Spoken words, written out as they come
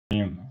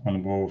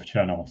on both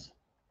channels.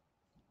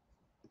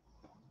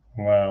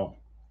 Well,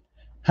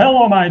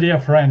 hello, my dear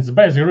friends.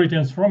 Best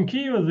greetings from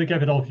Kyiv, the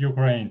capital of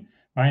Ukraine.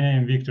 My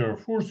name is Victor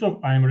Fursov.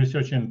 I am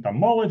research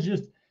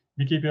entomologist,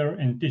 beekeeper,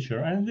 and teacher,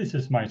 and this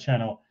is my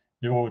channel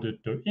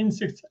devoted to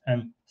insects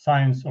and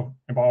science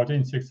about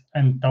insects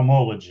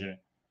entomology.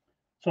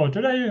 So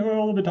today we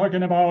will be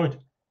talking about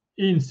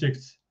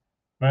insects,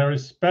 very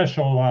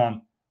special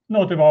one,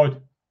 not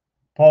about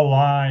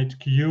polite,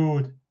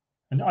 cute,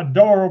 and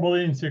adorable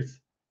insects,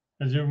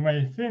 as you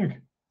may think,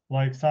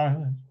 like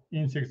some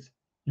insects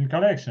in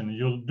collection.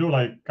 You do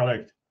like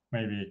collect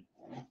maybe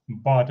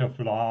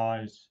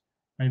butterflies,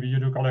 maybe you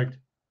do collect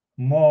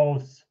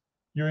moths.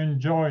 You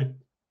enjoy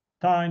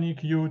tiny,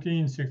 cute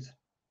insects,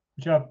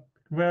 which are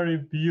very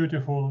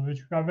beautiful,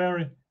 which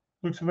are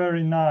looks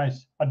very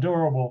nice,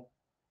 adorable,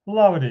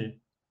 lovely,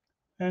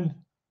 and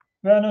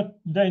they're not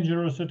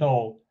dangerous at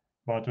all.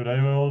 But today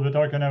we will be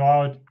talking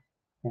about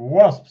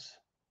wasps,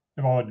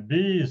 about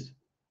bees,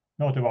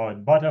 not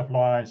about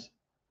butterflies,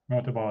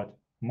 not about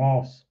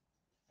moths,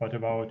 but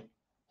about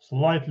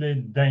slightly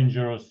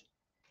dangerous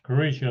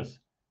creatures,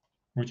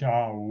 which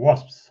are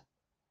wasps.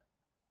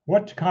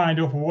 What kind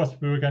of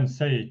wasp we can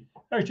say?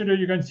 Actually,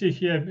 you can see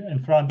here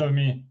in front of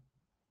me,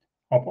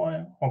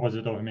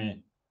 opposite of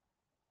me,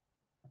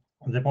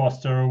 the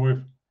poster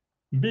with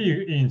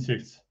big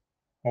insects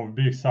of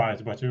big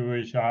size, but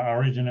which are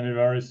originally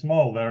very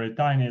small, very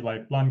tiny,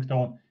 like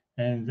plankton,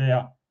 and they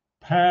are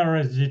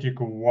parasitic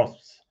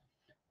wasps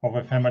of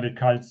a family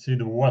called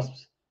seed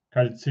wasps,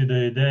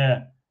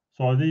 Calcidiidae.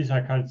 So these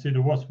are calcid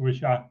wasps,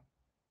 which are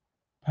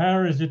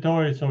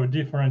parasitoids of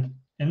different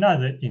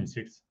another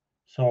insects.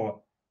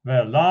 So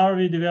the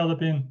larvae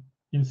developing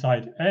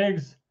inside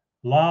eggs,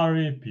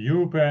 larvae,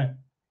 pupae,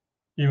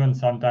 even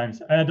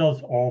sometimes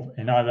adults of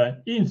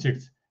another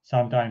insects.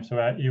 Sometimes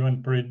they're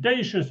even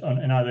predaceous on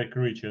another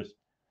creatures.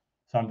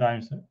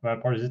 Sometimes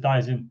they're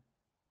parasitizing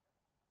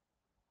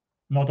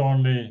not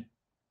only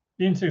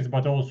insects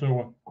but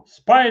also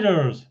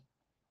spiders.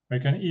 They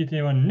can eat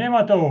even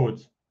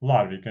nematodes.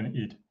 Larvae can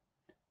eat,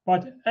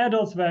 but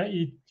adults were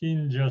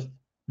eating just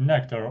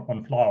nectar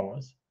on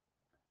flowers.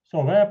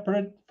 So they're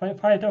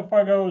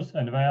phytophagous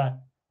and they're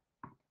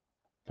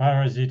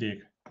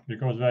parasitic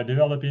because they're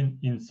developing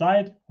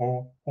inside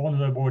or on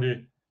the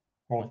body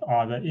of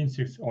other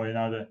insects or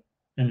another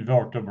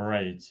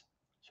invertebrates.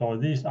 So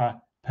these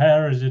are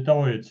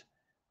parasitoids.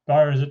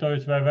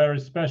 Parasitoids were very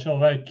special.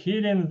 They're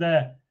killing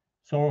the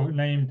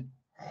so-named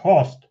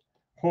host,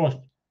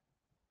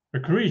 the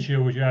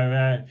creature which they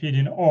were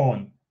feeding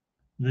on.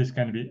 This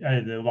can be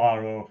either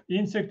larva of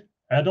insect,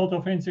 adult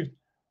of insect,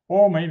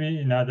 or maybe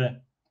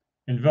another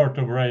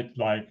invertebrate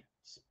like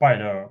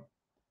spider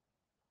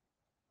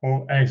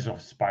or eggs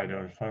of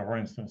spiders, for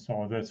instance.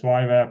 So that's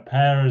why they're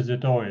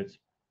parasitoids.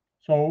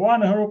 So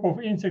one group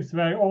of insects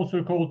were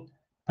also called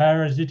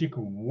parasitic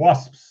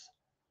wasps.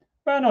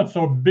 They're not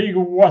so big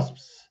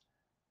wasps.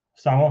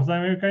 Some of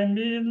them can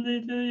be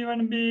little,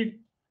 even big,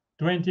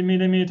 20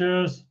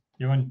 millimeters,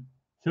 even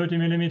 30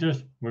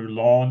 millimeters with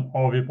long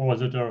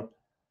ovipositor.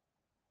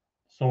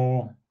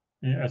 So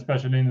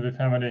especially in the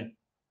family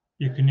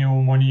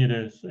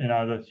Ichneumonides, in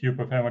other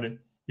superfamily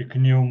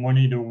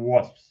Ichneumonidae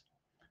wasps,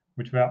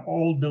 which were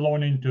all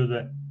belonging to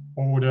the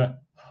order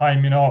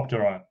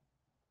Hymenoptera.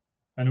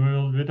 And we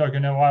will be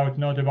talking about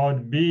not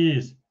about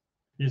bees.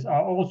 These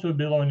are also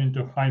belonging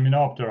to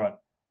Hymenoptera,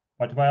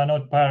 but they are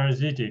not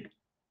parasitic.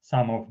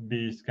 Some of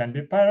bees can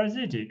be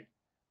parasitic,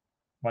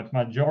 but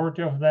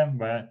majority of them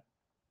were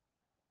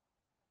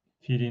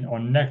feeding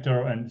on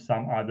nectar and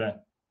some other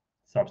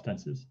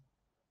substances.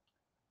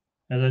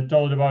 As I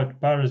told about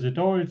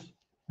parasitoids,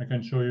 I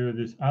can show you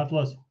this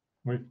atlas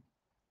with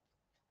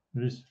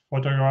these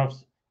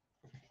photographs,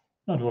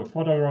 not with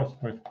photographs,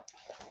 with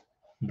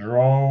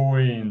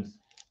drawings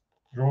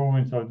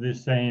of the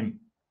same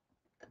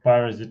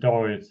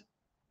parasitoids,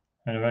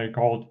 and they're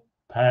called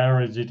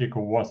parasitic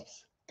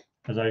wasps.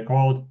 As I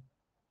called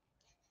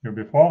you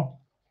before,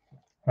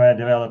 they're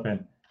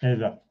developing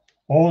either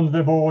on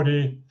the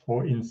body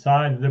or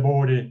inside the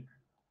body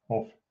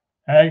of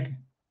egg,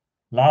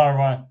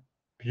 larva,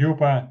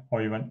 pupa,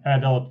 or even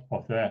adult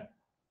of the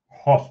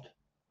host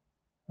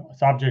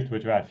subject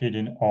which we are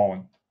feeding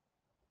on.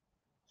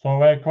 So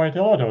there are quite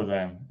a lot of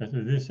them.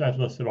 This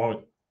atlas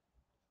about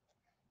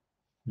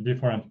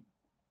different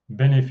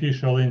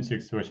beneficial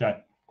insects which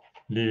are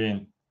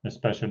living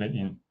especially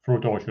in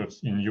fruit orchards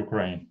in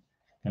Ukraine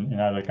and in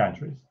other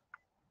countries.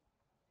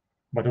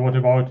 But what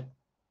about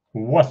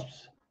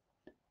wasps?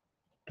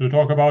 To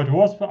talk about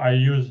wasps, I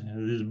use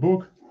this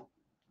book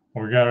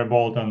of Gary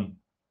Bolton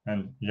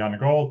and Jan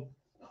Gold,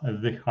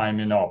 the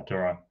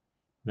Hymenoptera.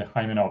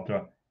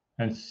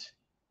 And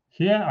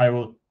here I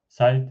will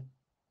cite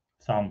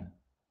some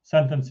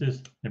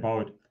sentences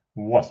about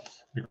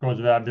wasps because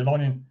they are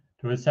belonging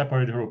to a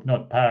separate group,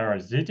 not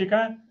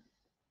Parasitica,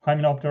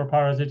 Hymenoptera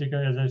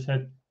parasitica, as I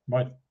said,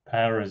 but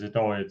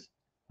parasitoids,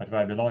 but they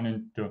are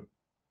belonging to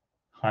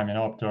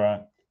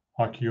Hymenoptera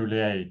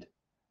aculeate,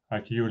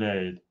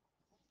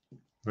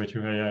 which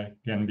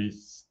can be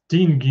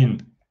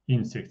stinging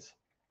insects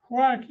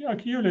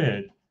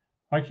Aculeate.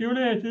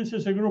 Aculeate, this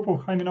is a group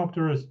of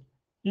hymenopterous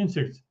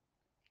insects,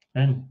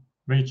 and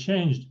they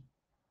changed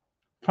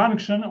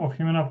function of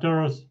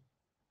hymenopterous,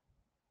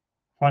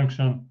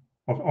 function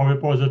of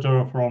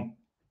ovipositor from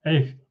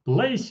egg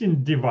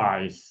placing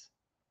device.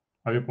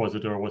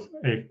 Ovipositor was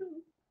egg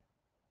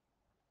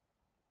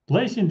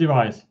placing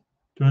device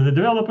to the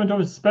development of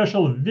a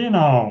special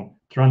venom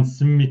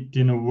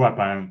transmitting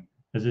weapon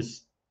as a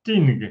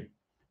sting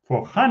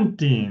for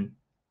hunting,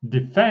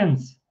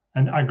 defense,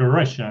 and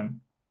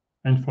aggression,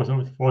 and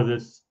for the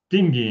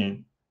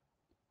stinging.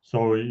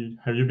 So,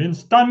 have you been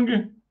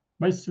stung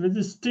with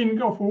the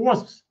sting of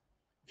wasps?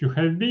 If you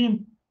have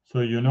been, so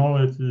you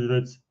know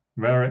that's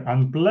very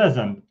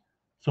unpleasant.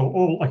 So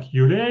all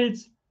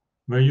aculeates,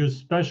 they use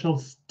special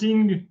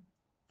sting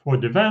for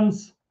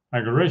defense,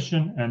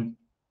 aggression, and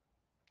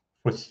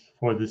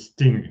for the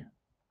sting.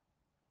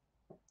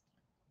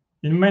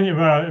 In many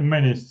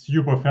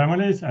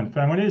superfamilies and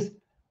families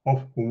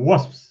of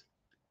wasps,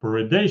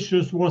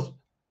 predaceous wasps,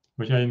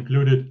 which are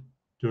included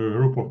to a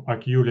group of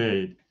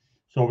aculeate.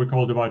 So we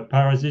called about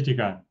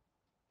Parasitica,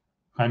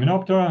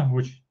 Hymenoptera,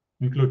 which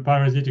include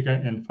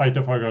Parasitica and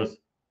phytophagous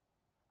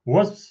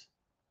wasps,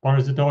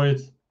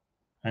 parasitoids,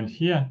 and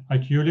here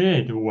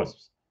aculeate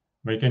wasps.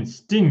 They can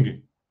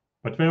sting,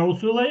 but they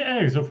also lay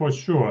eggs for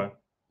sure.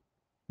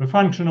 The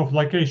function of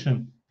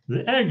location,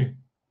 the egg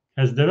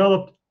has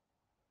developed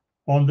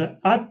on the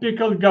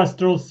apical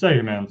gastral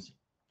segments.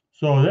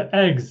 So the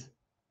eggs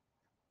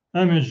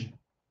emerge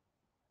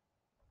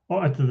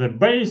at the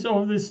base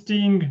of the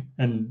sting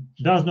and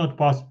does not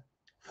pass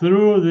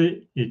through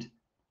the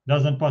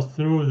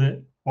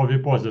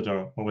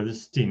ovipositor of the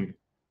sting.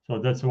 So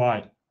that's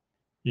why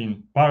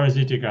in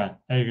Parasitica,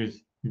 egg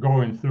is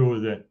going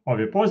through the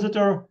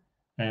ovipositor,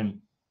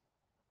 and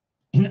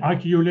in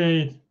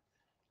aculeate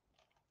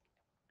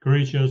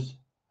creatures,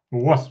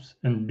 wasps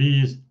and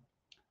bees,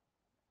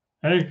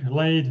 egg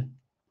laid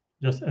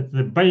just at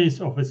the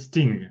base of a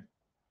sting.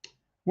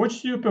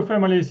 Which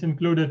superfamilies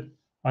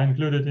are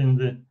included in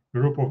the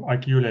group of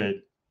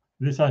aculeate?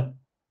 These are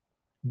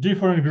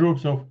different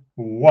groups of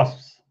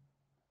wasps.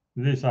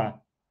 These are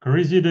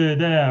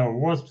Chrysididae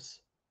wasps,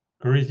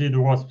 chrysid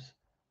wasps.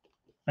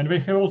 And we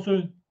have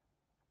also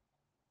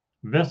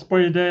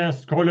Vespoidae,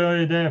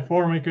 Scolioidae,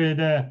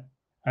 Formicoidae,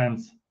 and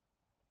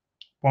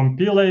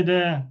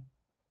Pompilidae,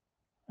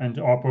 and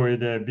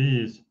Opoidae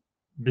bees,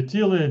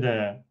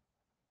 Betylidae.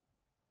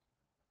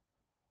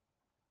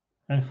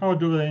 And how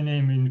do they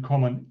name in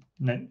common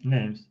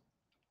names?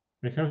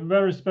 They have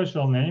very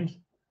special names.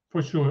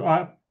 For sure,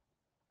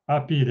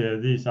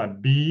 Apidae, these are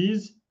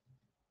bees,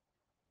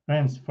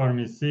 and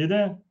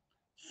Formicidae.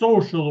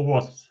 Social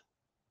wasps,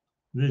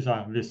 these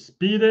are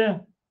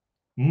Vespidae,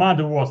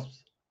 mud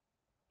wasps,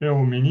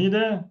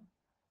 Eumenidae,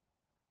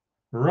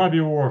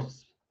 rabbit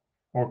wasps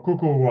or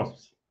cuckoo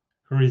wasps,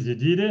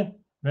 Chrysididae.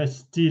 They're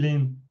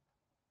stealing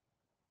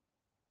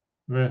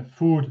the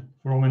food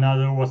from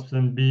another wasps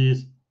and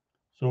bees,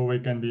 so they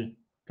can be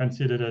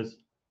considered as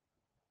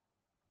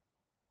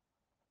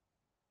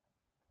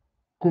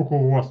cuckoo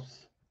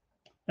wasps.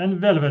 And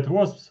velvet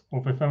wasps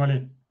of the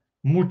family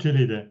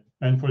Mutilidae,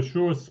 and for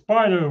sure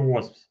spider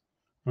wasps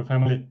of the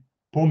family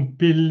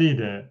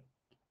Pompilidae.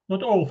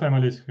 Not all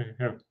families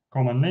have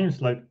common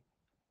names like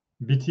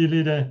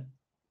Betylidae,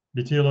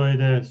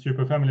 Betyloidae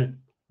superfamily.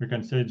 We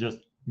can say just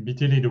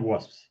Betylid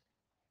wasps.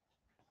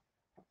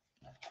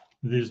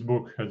 This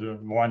book has a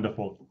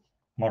wonderful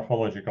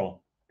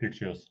morphological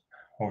pictures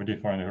of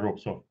different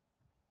groups of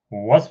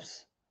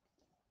wasps,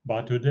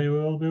 but today we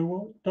will be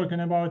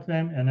talking about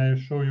them, and I'll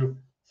show you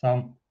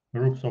some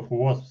groups of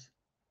wasps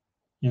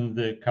in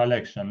the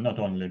collection, not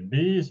only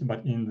bees,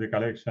 but in the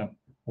collection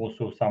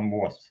also some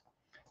wasps.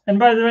 And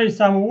by the way,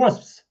 some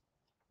wasps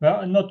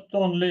are not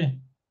only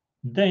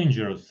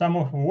dangerous. Some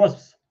of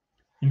wasps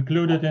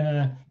included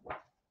in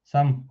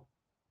some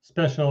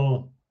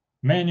special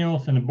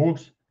manuals and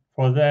books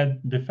for their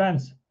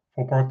defense,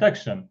 for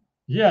protection.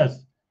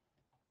 Yes,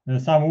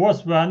 some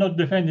wasps are not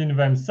defending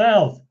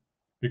themselves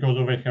because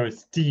of their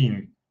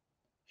sting.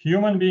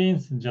 Human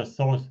beings, just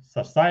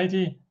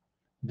society,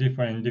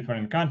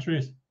 different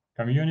countries,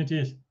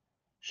 communities,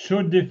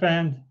 should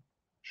defend,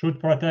 should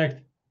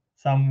protect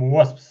some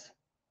wasps,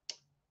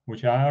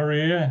 which are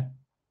rare,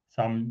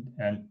 some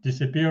and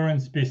disappearing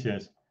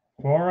species.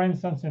 For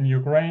instance, in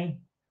Ukraine,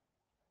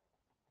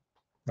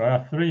 there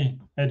are three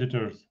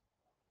editions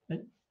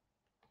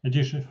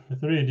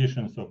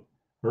of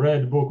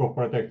Red Book of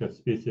Protected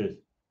Species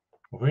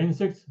of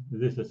Insects.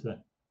 This is the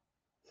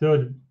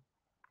third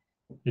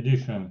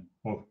edition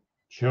of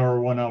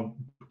Червона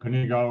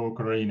книга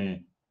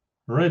України,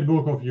 Red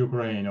Book of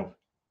Ukraine of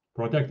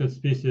Protected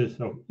Species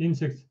of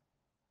Insects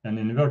and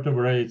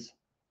Invertebrates,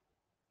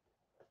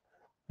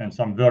 and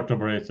some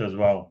vertebrates as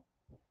well.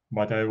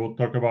 But I will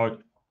talk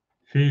about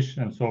fish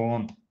and so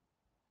on,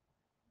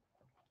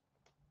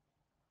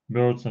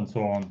 birds and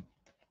so on.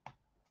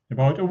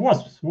 About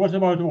wasps, what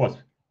about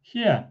wasps?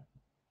 Here,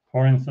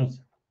 for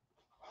instance,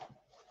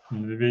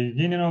 in the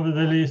beginning of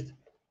the list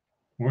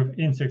with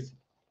insects,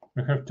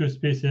 we have two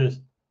species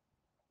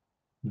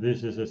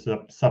This is a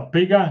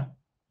sapiga,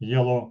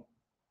 yellow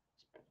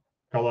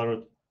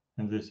colored,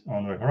 and this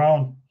on the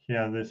ground.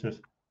 Here, this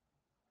is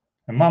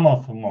a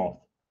mammoth moth.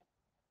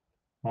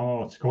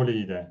 Mammoth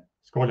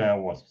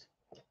Scolia wasps.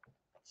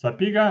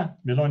 Sapiga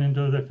belonging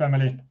to the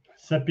family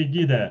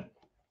Sapigidae,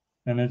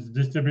 and it's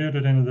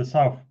distributed in the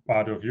south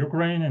part of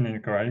Ukraine and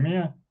in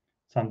Crimea.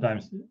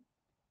 Sometimes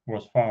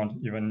was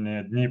found even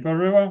near Dnieper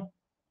River.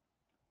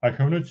 I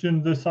have not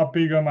seen the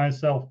sapiga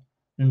myself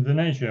in the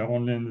nature,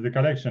 only in the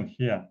collection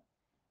here.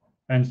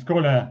 And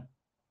Scolia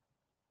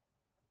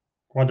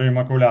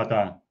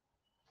quadrimaculata,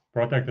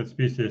 protected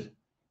species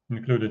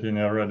included in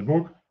a red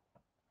book,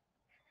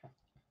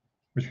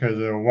 which has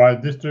a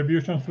wide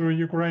distribution through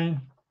Ukraine.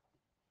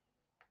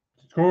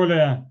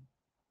 Scolia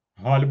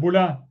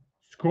galbula,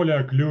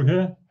 Scolia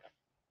kluge,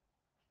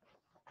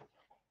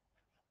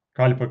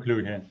 Kalpa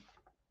kluge.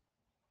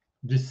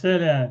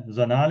 Dicelia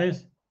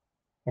zonalis,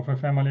 of a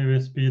family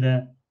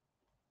Vespidae,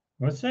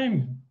 the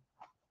same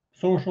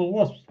social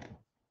wasps.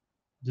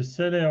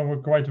 Dicelia were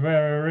quite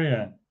very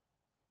rare.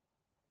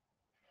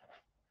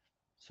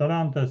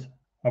 Salantes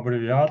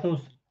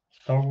abbreviatus,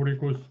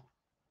 tauricus,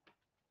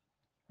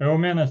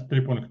 Eumenes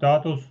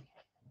tripunctatus,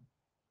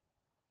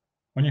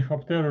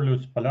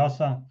 Onychopterolus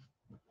palasa.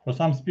 For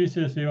some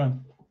species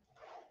even,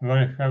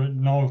 they have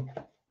no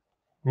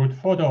good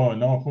photo,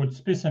 no good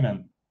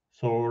specimen,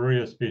 so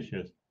rare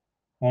species.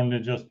 Only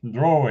just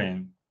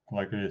drawing,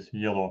 like this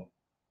yellow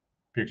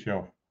picture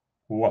of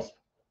wasp,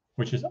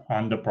 which is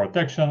under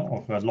protection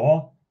of the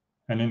law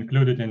and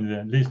included in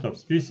the list of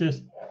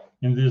species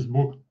in this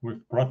book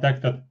with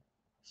protected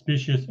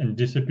species and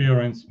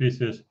disappearing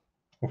species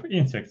of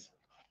insects.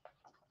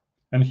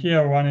 And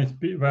here one is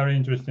very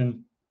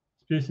interesting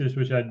species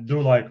which I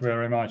do like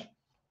very much,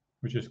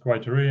 which is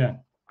quite rare,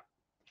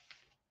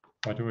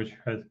 but which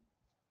has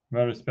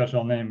very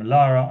special name,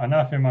 Lara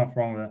anathema,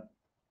 from the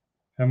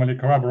family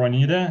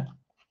Crabronidae,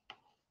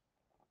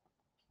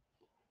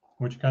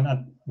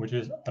 which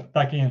is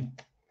attacking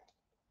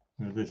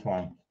this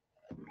one,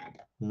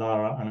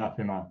 Lara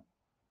anathema.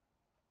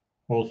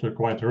 Also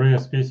quite rare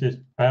species,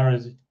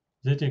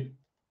 parasitic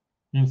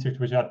insect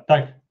which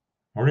attack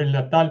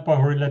Gorilla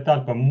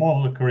talpa,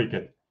 mole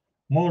cricket.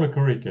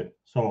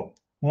 So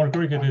mole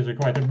cricket is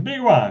quite a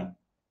big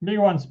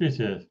one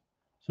species.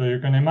 So you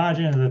can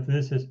imagine that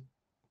this is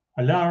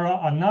Lara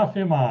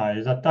anathema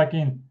is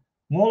attacking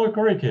mole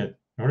cricket,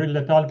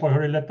 Gorilla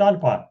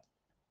talpa,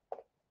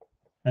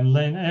 and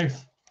laying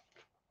eggs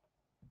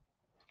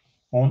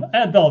on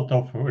adult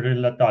of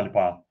Gorilla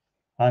talpa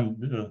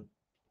and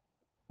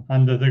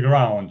under the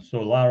ground.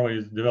 So larva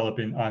is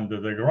developing under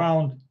the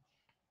ground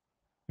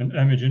and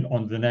emerging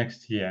on the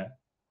next year.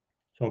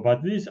 So,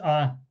 but these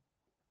are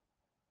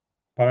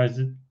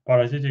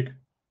parasitic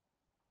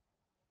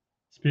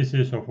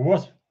species of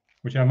wasp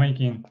which are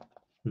making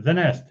the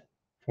nest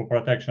for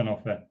protection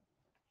of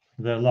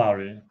the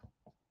larvae.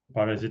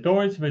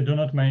 Parasitoids, they do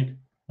not make,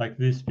 like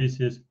these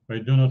species, they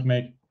do not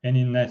make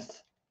any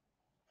nests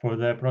for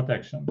their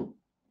protection.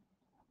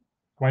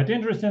 Quite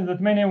interesting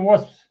that many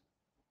wasps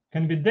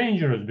can be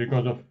dangerous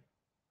because of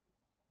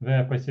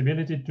their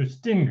possibility to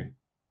sting,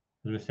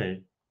 as we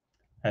say,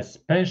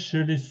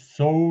 especially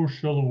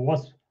social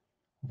wasps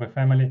of the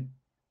family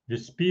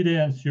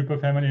Vespidae and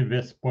superfamily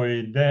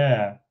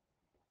Vespoidae.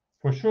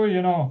 For sure,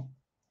 you know,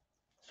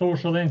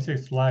 social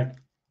insects like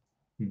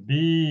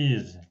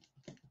bees,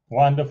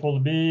 wonderful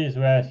bees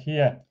were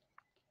here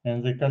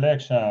in the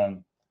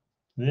collection.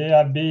 They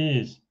are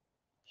bees.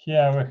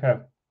 Here we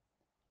have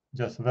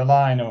just the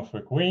line of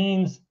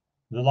queens,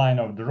 the line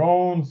of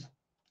drones,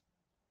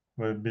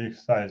 with big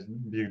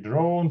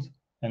drones,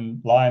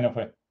 and line of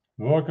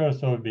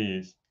workers of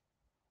bees.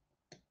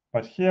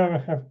 But here we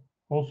have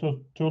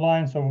also two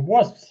lines of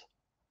wasps,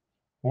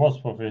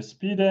 wasp of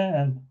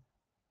Vespidae and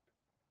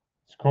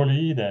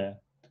Scoliidae,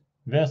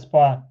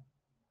 Vespa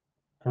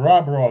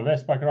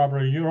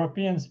crabro,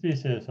 European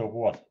species of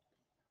wasp,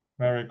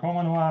 very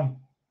common one,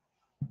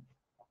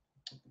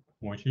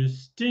 which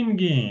is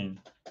stinging,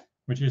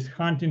 which is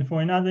hunting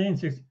for another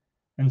insect,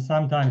 and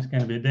sometimes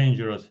can be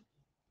dangerous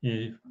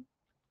if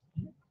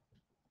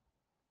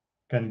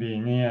can be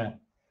near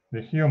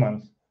the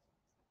humans.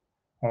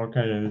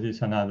 Okay, this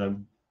is another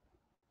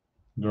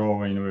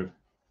drawing with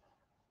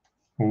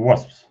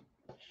wasps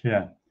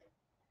here.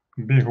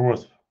 Big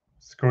wasp,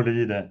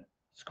 Scoliidae,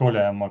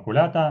 Scolia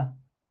maculata.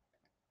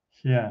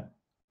 Here,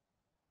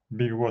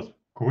 big wasp,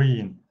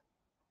 queen,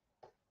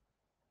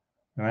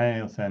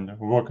 males and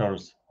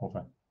workers of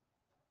a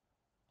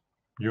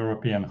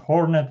European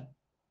hornet.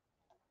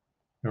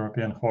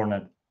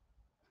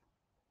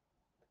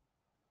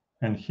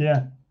 And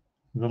here,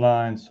 the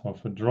lines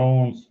of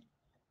drones.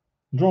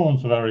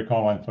 Drones very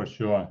common for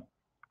sure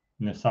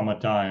in the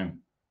summertime,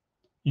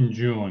 in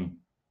June,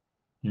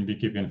 in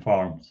beekeeping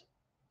farms.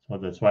 So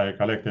that's why I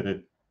collected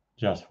it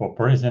just for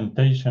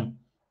presentation,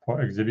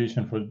 for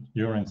exhibition, for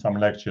during some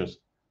lectures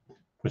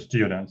for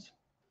students.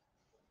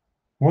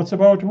 What's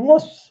about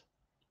wasps?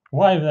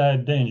 Why they are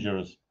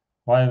dangerous?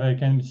 Why they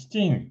can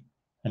sting?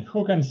 And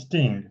who can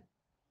sting?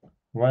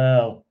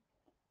 Well,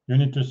 you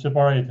need to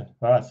separate.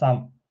 There are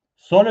some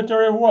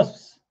solitary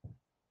wasps.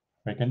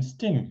 They can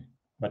sting,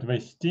 but they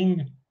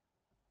sting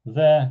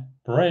their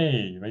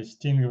prey. They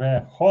sting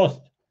their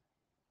host,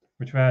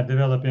 which they are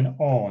developing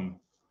on.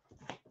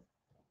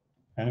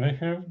 And they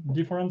have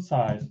different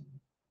size.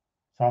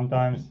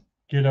 Sometimes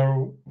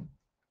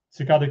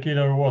cicada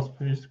killer wasp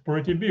is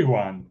pretty big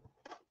one.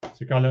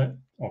 Cicada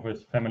of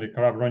its family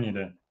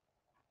Crabronidae.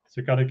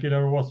 Cicada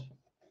killer wasp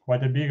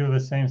quite a big, the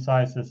same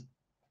sizes,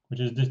 which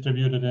is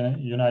distributed in the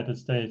United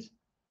States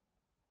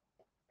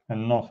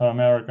and North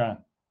America.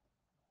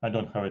 I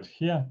don't have it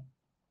here.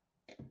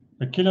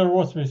 The killer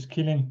wasp is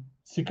killing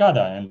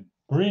cicada and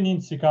bringing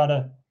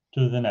cicada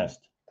to the nest.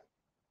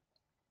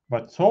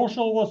 But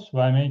social wasps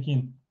were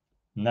making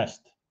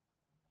nest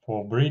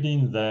for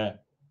breeding the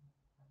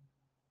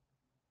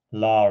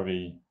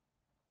larvae.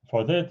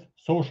 For that,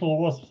 social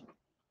wasps,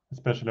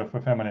 especially for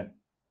family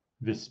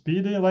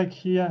Vespidae, like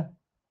here,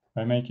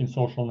 are making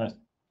social nest.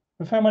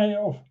 The family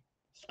of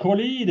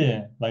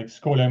Scolidae, like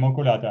Scolia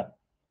maculata,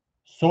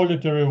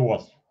 solitary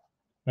wasps,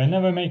 they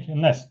never make a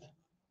nest.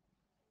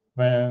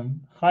 They're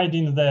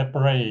hiding their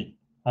prey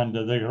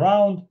under the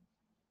ground,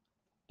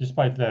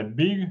 despite they're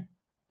big.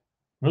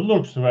 They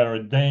look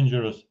very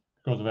dangerous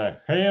because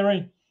they're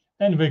hairy,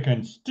 and they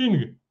can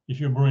sting if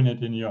you bring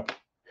it in your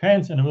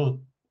hands and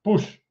will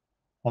push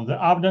on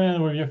the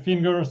abdomen with your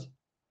fingers.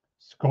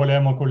 Scolia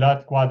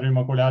maculata,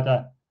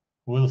 quadrimaculata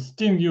will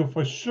sting you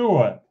for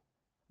sure,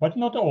 but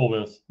not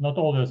always,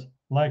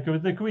 like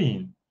with the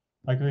queen,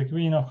 like the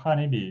queen of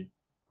honeybee.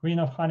 Queen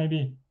of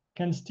honeybee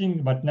can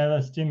sting, but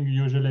never sting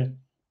usually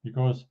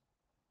because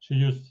she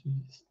used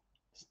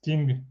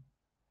sting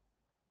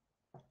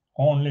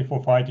only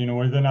for fighting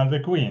with another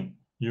queen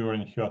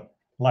during her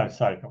life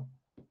cycle.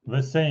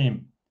 The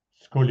same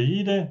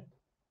Scolidae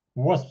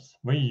wasps,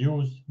 they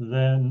use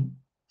the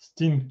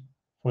sting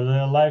for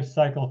their life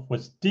cycle for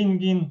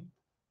stinging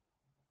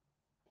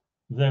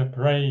their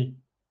prey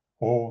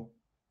or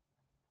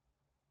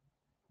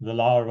the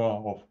larva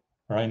of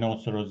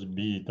rhinoceros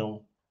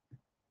beetle.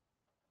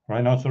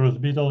 Rhinoceros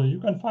beetle, you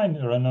can find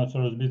a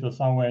rhinoceros beetle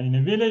somewhere in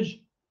a village.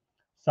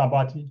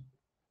 Sabati.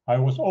 I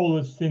was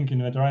always thinking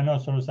that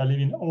rhinoceros are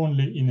living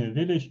only in a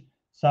village,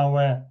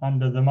 somewhere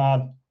under the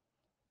mud,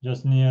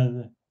 just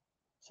near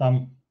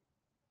some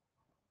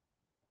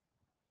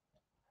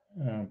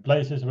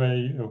places where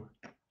you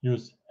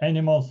use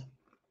animals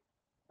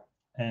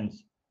and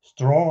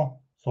straw.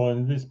 So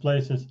in these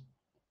places,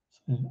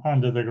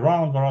 under the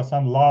ground, there are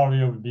some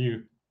larvae of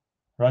big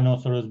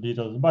rhinoceros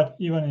beetles. But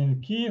even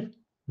in Kiev,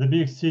 the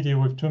big city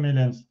with 2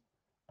 million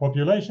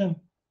population,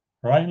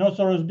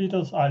 rhinoceros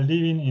beetles are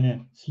living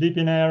in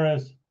sleeping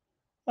areas,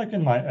 like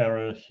in my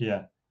area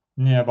here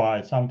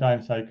nearby.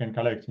 Sometimes I can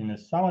collect in the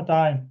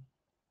summertime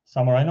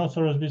some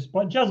rhinoceros beetles,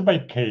 but just by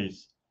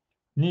case,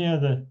 near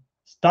the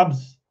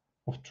stubs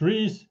of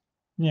trees,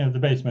 near the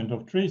basement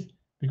of trees,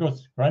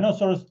 because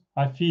rhinoceros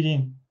are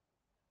feeding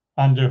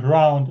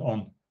underground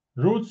on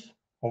roots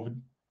of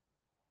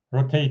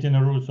rotating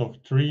roots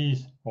of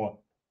trees or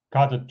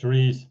cut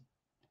trees,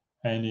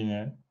 and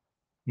in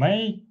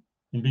May,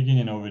 in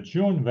beginning of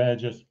June, they're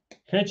just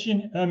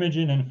hatching,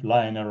 emerging, and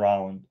flying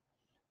around.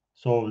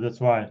 So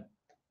that's why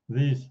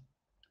these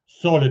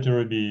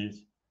solitary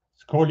bees,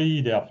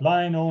 Scolidae, they are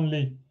flying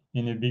only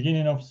in the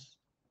beginning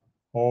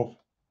of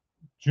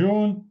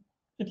June,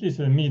 at least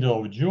the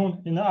middle of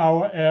June in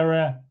our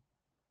area.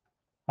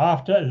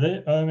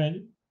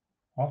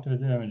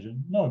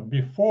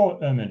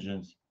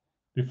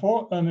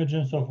 Before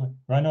emergence of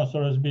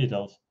rhinoceros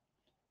beetles.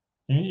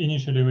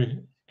 Initially we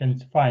can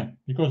find,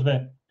 because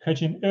they're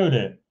hatching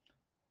earlier,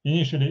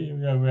 initially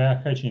we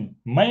are hatching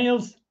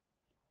males,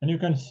 and you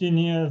can see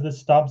near the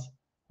stubs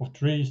of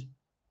trees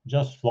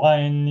just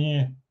flying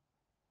near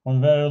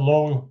on very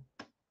low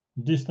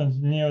distance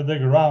near the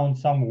ground,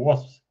 some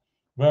wasps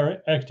very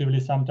actively.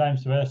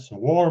 Sometimes they're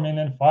swarming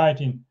and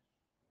fighting,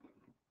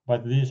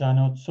 but these are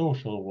not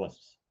social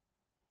wasps.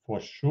 For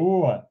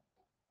sure,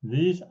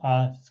 these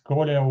are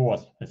Scolia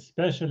wasps,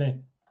 especially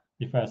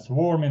if they're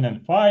swarming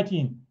and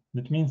fighting.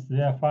 That means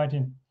they are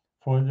fighting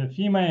for the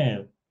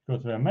female,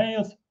 because the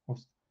males of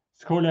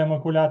Scolia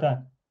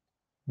maculata,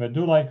 they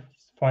do like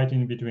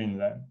fighting between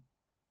them.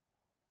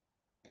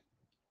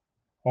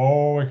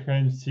 Oh, we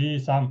can see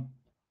some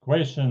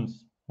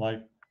questions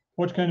like,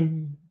 what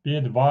can be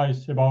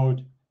advice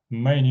about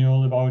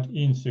manual about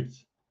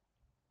insects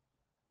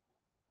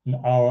in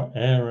our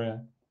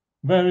area?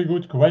 Very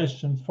good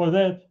questions. For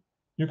that,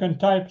 you can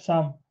type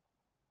some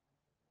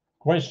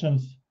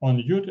questions on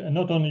YouTube,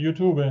 not on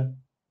YouTube,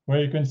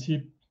 where you can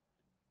see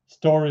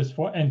stories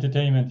for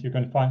entertainment. You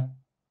can find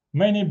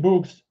many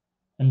books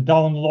and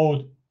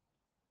download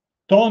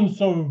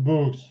tons of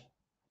books,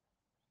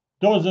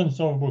 dozens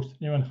of books,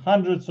 even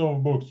hundreds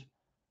of books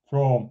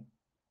from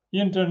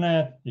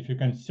internet, if you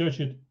can search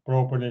it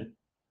properly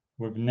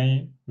with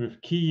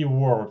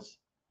keywords.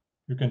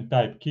 You can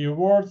type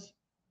keywords,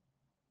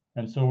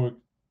 and so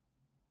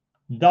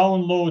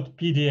download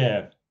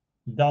PDF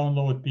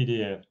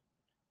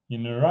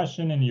in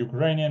Russian, in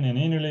Ukrainian, in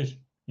English,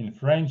 in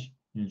French,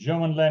 in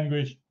German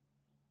language,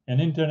 and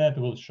internet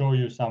will show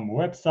you some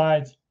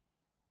websites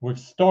with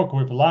stock,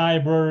 with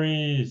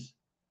libraries,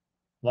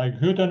 like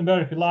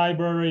Gutenberg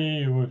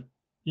Library with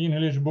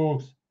English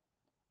books,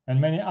 and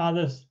many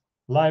others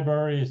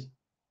libraries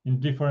in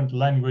different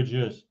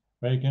languages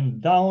where you can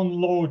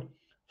download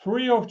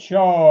free of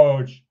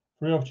charge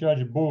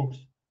books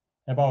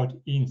about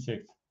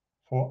insects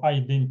for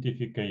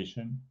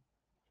identification,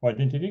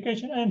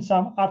 and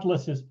some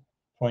atlases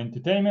for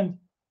entertainment.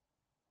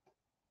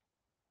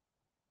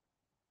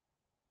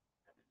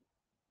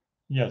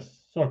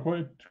 Yes, so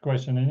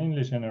question in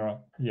English and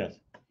yes.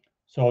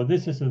 So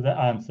this is the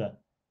answer.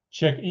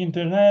 Check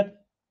internet,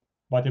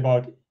 but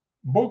about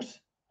books,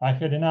 I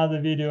had another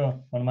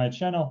video on my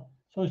channel.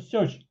 So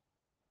search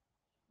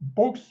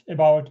books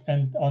about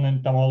and on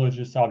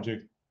entomology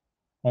subject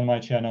on my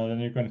channel,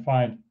 and you can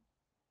find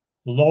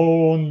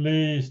long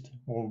list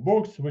of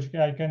books which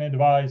I can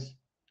advise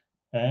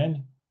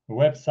and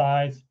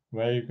websites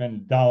where you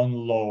can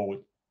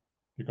download.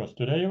 Because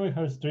today we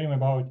have a stream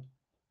about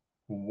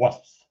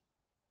wasps.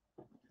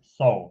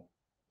 So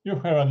you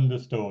have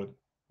understood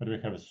that we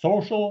have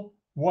social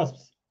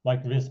wasps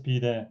like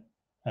Vespidae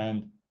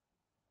and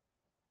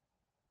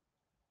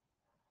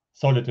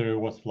solitary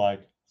wasps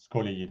like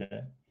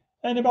Scolidae.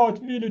 And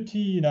about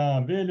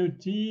velutina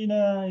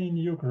in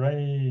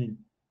Ukraine.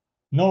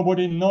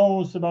 Nobody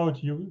knows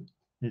about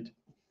it,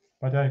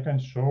 but I can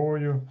show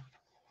you.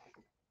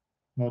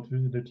 Not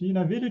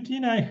velutina.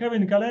 Velutina I have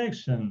in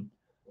collection.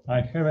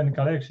 I have in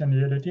collection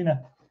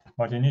velutina,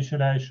 but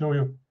initially I show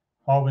you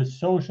how the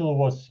social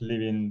was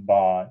living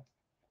by.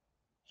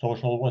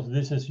 Social was,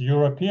 this is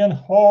European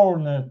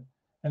hornet,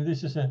 and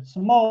this is a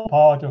small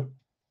part of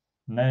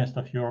nest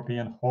of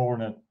European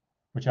hornet,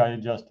 which I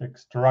just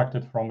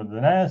extracted from the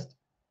nest,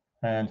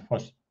 and for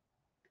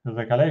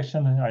the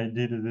collection I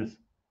did this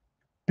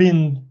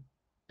pinned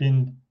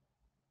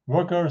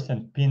workers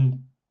and pinned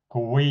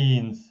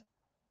queens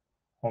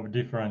of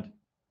different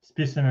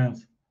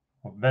specimens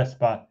of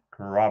Vespa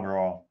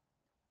crabro.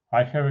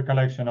 I have a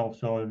collection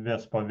also of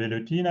Vespa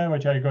velutina,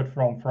 which I got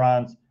from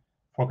France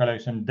for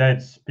collection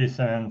dead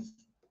specimens.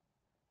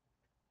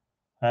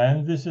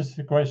 And this is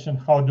the question,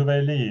 how do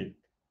they live?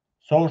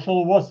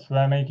 Social wasps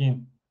were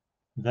making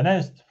the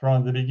nest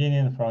from the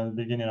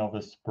beginning of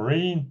the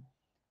spring,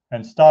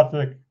 and start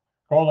the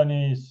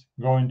colony is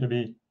going to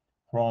be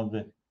from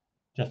the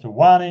just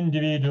one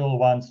individual,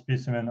 one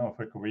specimen of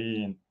a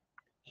queen.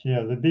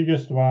 Here, the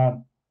biggest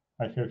one,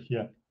 I have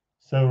here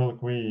several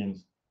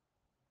queens.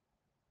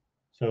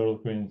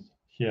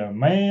 Here,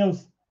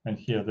 males, and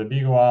here the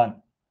big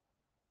one,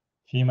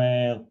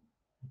 female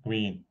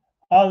queen.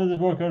 Other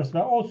workers were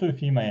also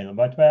female,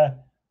 but were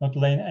not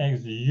laying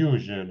eggs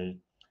usually.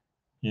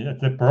 In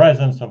the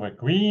presence of a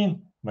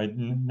queen, they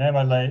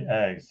never lay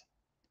eggs.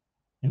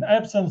 In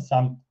absence,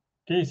 some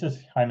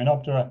cases,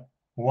 Hymenoptera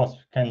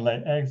wasps can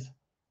lay eggs,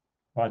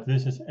 but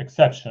this is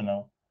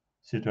exceptional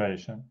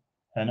situation.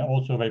 And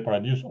also they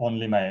produce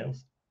only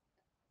males.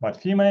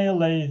 But female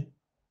lay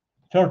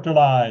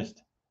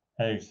fertilized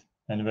eggs,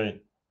 and they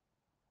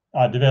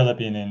are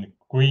developing in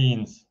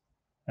queens,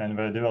 and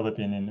they're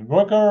developing in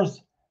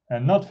workers,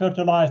 and not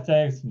fertilized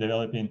eggs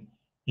developing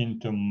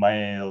into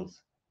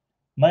males.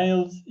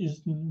 Males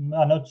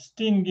are not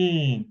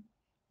stinging.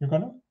 You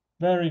can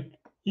very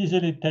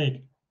easily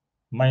take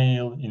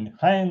male in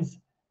hands,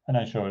 and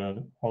I showed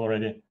it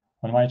already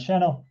on my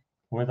channel,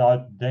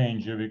 without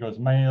danger, because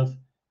males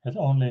has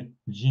only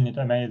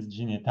males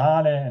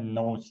genitalia and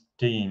no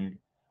sting.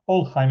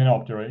 All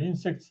Hymenoptera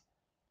insects,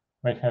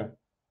 they have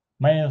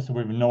males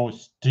with no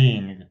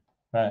sting.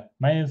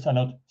 Males are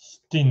not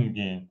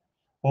stinging.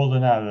 All the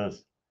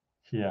others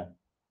here,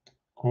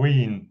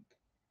 queen,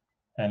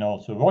 and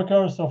also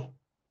workers of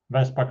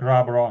Vespa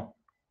crabro,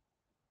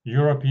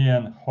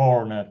 European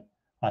hornet,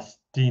 are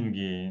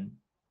stinging.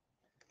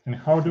 And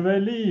how do they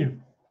live?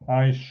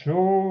 I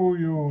show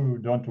you,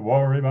 don't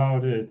worry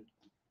about it.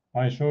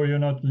 I show you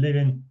not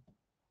living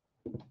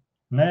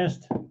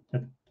nest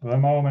at the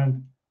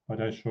moment,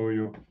 but I show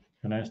you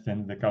the nest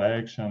in the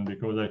collection,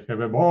 because I have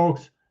a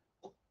box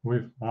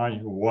with my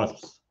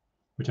wasps,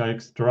 which I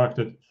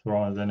extracted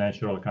from the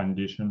natural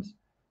conditions.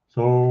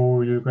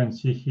 So you can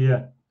see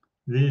here,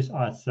 these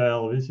are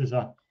cells. This is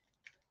a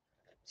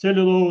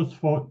cellulose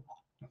for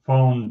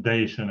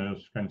foundation, as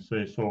you can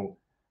say. So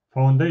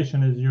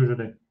foundation is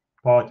usually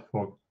part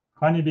for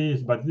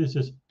honeybees, but this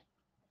is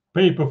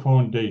paper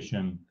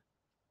foundation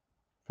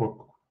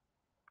for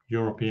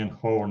European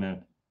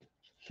hornet.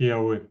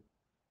 Here with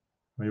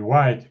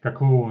white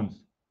cocoons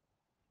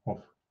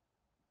of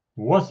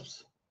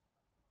wasps,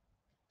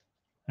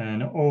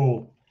 and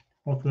all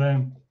of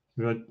them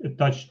were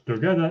attached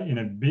together in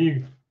a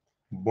big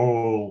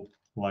ball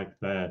like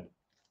that.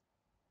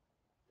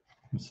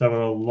 And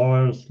several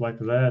layers like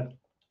that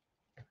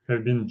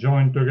have been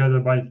joined together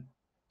by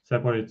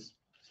separate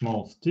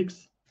small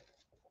sticks.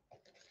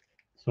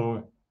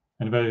 So,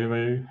 and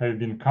they have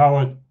been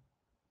covered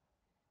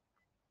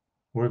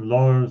with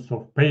layers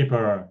of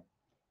paper,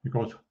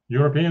 because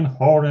European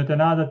hornet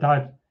and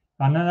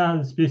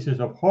other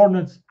species of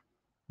hornets,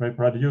 they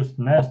produce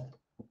nests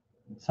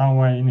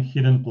somewhere in a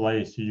hidden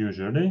place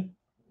usually,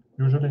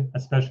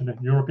 especially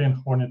European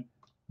hornet,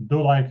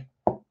 do like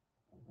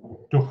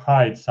to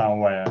hide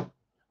somewhere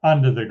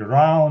under the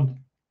ground,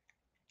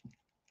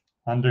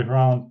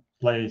 underground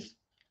place,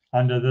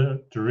 under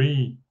the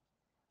tree,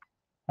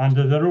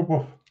 under the roof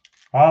of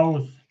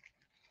house,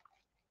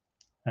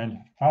 and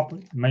up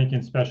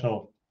making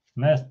special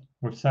nest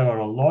with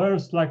several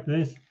layers like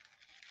this.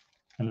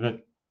 And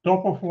the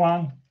top of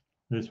one,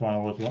 this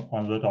one was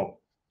on the top,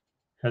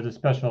 has a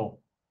special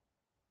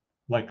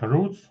like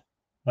roots,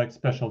 like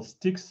special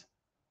sticks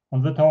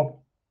on the top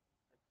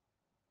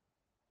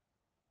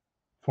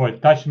for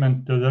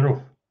attachment to the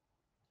roof.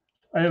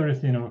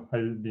 Everything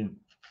has been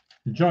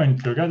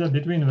joined together.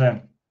 Between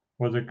them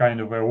was a kind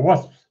of a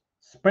wasp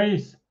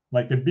space,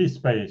 like a bee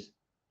space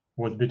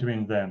was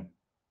between them.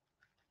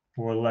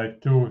 Were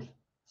like two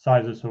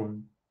sizes of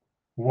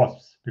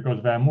wasps,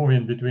 because they are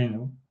moving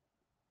between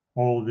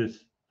all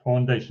these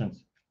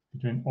foundations,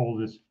 between all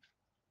these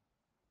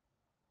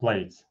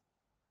plates.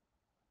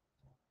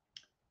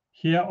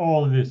 Here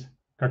all these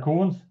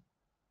cocoons,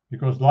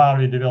 because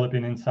larvae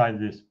developing inside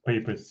these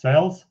paper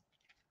cells,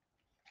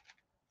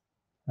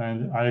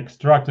 and I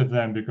extracted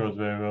them because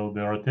they will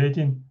be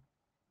rotating,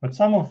 but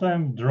some of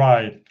them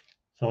dried,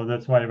 so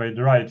that's why they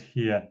dried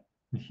here.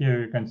 And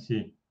here you can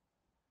see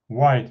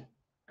white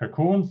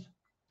cocoons,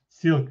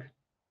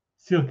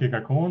 silky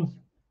cocoons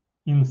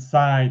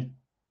inside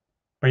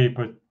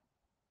paper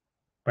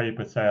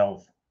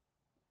cells.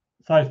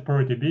 Size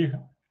pretty big,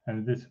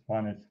 and this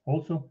one is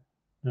also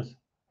just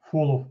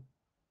full of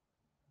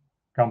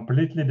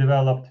completely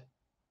developed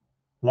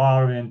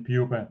larvae and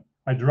pupae.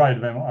 I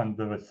dried them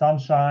under the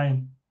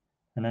sunshine,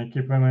 and I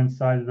keep them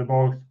inside the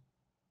box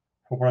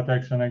for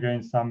protection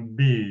against some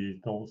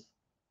beetles,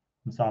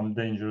 and some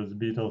dangerous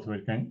beetles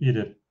which can eat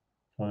it.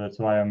 So that's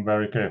why I'm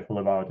very careful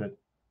about it.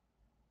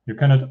 You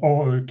cannot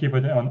keep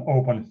it on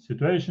open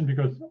situation,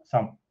 because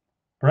some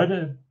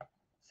predators,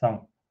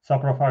 some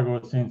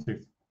saprophagous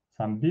insects,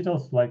 some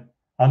beetles like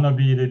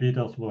honeybees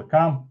beetles will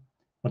come,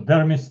 or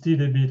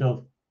dermestid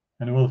beetles,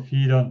 and will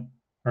feed on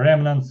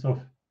remnants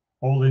of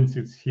all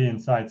insects here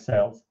inside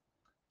cells.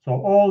 So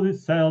all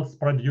these cells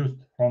produced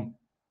from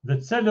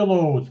the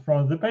cellulose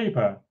from the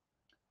paper.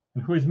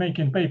 And who is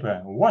making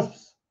paper?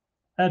 Wasps,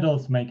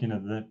 adults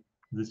making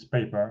this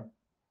paper.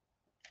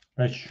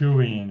 They're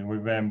chewing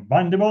with their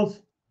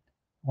mandibles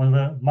on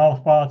the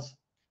mouth parts.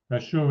 They're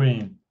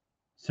chewing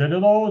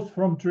cellulose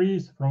from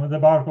trees, from the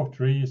bark of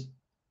trees,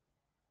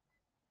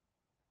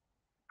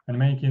 and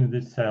making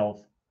these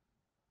cells.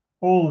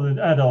 All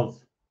the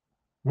adults,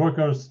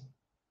 workers,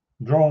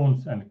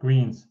 drones, and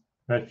queens,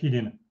 they're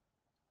feeding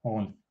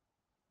on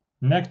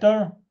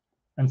nectar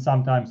and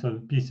sometimes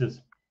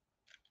pieces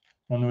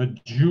on the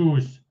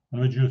juice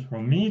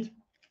from meat,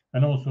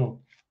 and also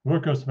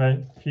workers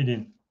were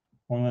feeding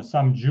on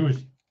some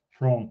juice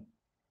from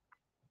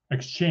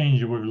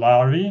exchange with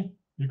larvae,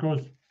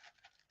 because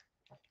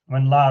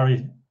when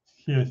larvae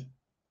here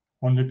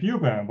on the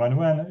pupa, but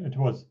when it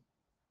was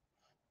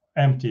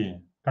empty,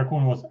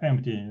 cocoon was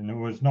empty and there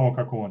was no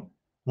cocoon,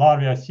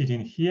 larvae are sitting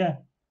here,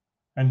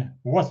 and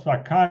wasps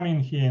are coming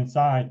here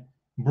inside,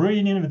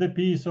 bringing the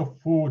piece of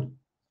food,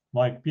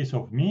 like piece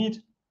of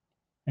meat,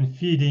 and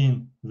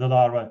feeding the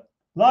larva.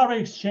 Larvae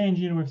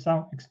exchanging with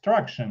some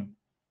extraction,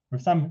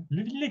 with some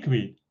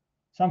liquid,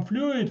 some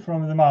fluid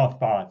from the mouth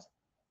parts,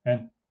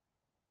 and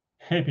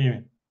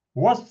happy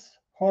wasps,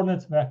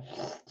 hornets,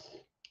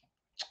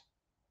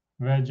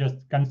 they're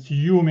just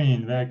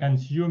consuming,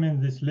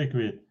 this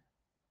liquid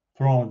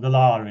from the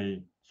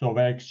larvae. So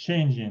they're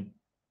exchanging,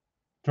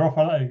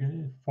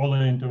 following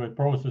into a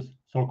process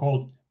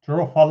so-called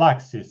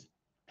trophallaxis.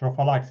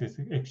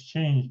 Trophallaxis,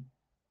 exchange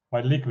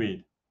by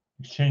liquid,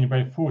 exchange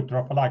by food,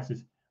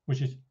 trophallaxis,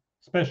 which is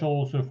special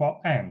also for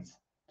ants.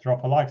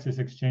 Trophallaxis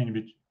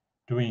exchange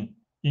between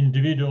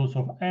individuals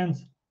of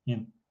ants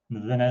in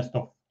the nest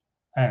of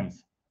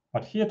ants.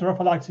 But here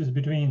trophallaxis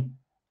between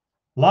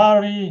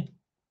larvae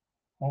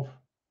of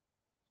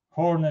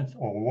hornets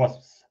or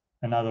wasps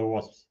and other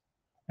wasps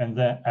and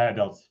their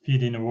adults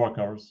feeding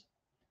workers.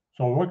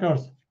 So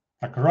workers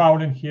are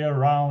crowding here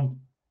around,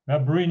 they're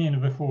bringing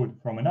the food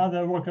from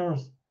another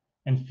workers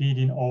and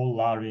feeding all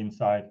larvae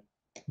inside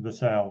the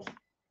cells.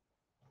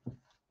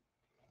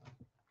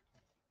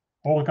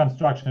 All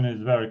construction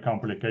is very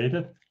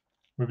complicated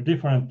with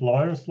different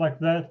layers like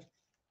that,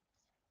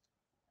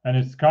 and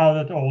it's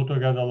covered all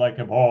together like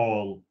a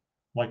ball,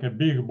 like a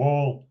big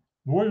ball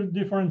with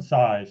different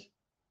size.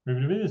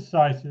 With this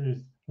size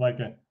is like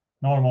a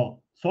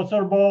normal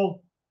saucer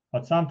ball,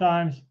 but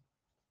sometimes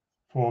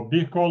for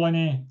big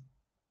colony,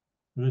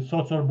 the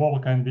saucer ball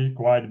can be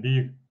quite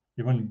big,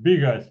 even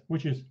bigger,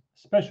 which is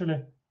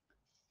especially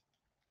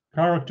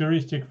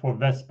characteristic for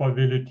Vespa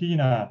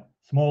velutina,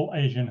 small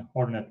Asian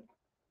hornet,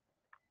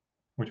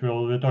 which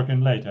we'll be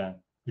talking later.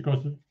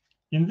 Because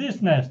in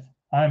this nest,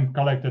 I'm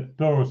collected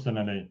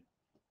personally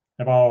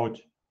about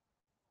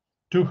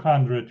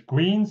 200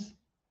 queens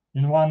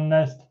in one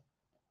nest,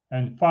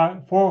 and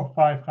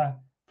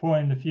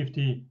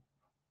 450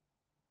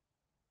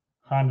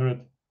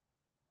 100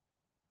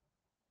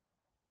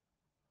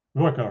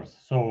 workers.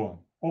 So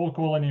all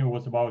colony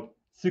was about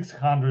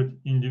 600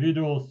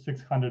 individuals,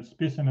 600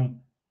 specimens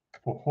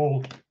for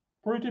whole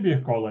pretty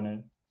big colony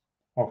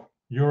of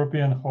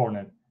European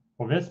hornet.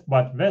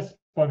 But Vespa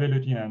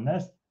velutina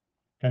nest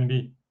can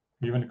be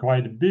even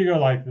quite bigger,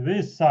 like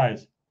this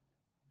size,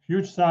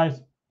 huge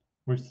size,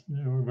 with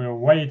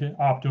weight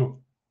up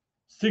to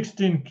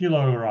 16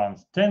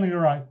 kilograms,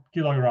 10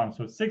 kilograms,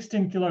 so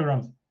 16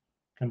 kilograms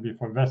can be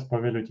for Vespa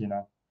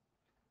velutina.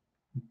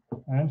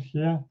 And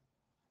here,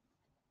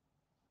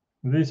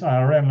 these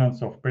are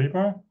remnants of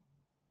paper,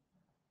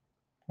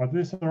 but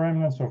these are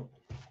remnants of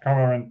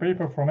cover and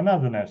paper from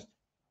another nest.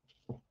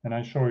 And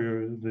I show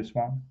you this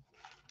one.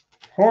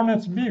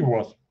 Hornets big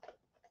wasp,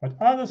 but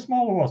other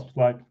small wasps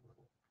like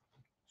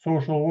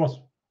social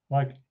wasp,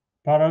 like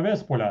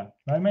Paravespula,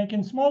 are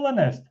making smaller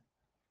nest.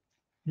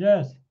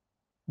 Yes,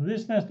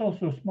 this nest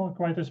also small,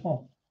 quite a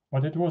small,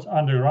 but it was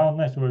underground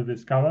nest with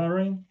this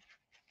covering,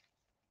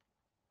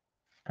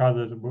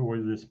 covered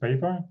with this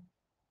paper.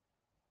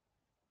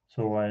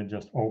 So I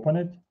just open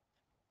it.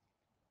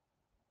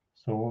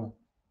 So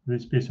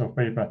this piece of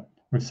paper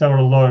with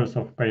several layers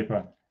of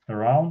paper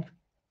around,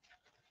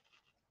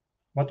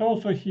 but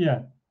also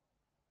here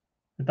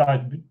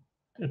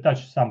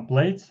attach some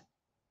plates,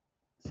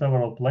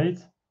 several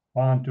plates,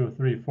 1, 2,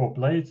 3, 4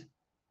 plates,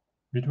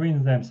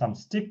 between them some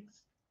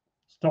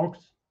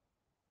stalks,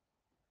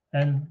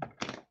 and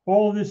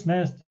all this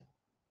nest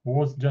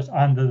was just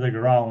under the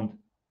ground.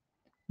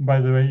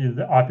 By the way, is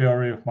the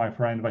apiary of my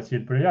friend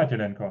Vasil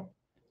Priatelenko.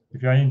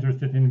 If you are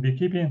interested in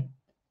beekeeping,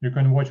 you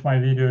can watch my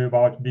video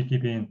about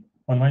beekeeping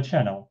on my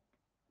channel.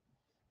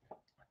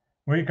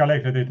 We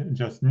collected it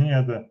just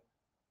near the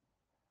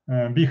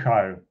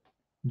beehive,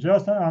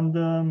 just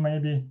under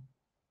maybe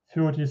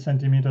 30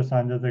 centimeters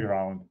under the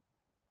ground,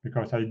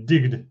 because I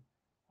digged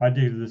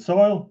the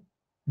soil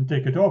and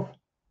take it off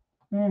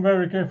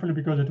very carefully,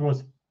 because it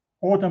was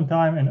autumn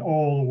time and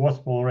all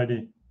wasp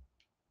already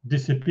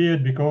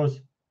disappeared,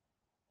 because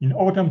in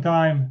autumn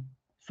time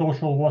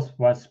social wasp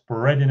was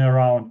spreading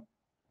around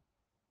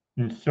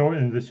in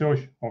the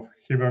search of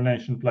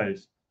hibernation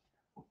place.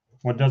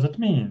 What does it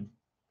mean?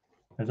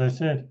 As I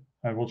said,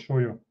 I will show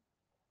you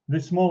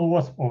this small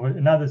wasp of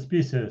another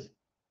species.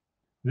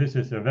 This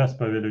is a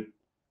Vespa velutina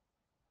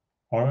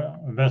or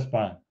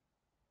Vespa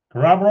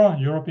crabro,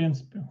 European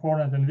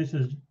hornet, and this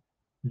is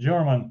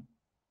German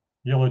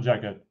yellow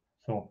jacket.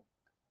 So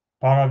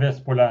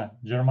Paravespula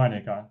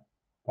germanica,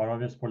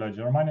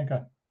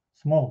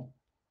 small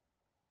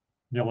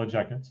yellow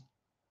jackets.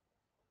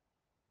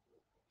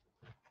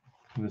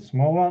 The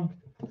small one,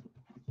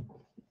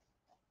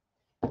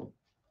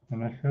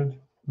 and I heard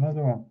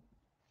another one.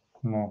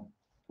 No.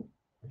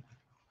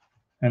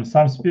 And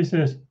some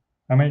species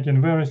are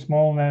making very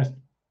small nest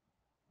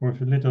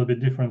with a little bit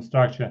different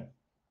structure.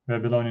 They're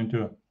belonging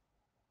to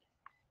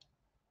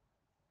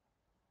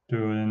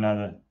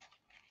another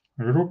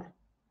group.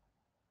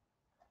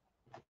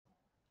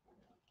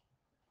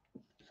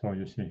 So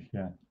you see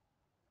here,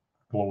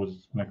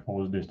 in a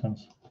close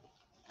distance.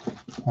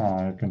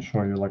 I can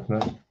show you like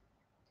that.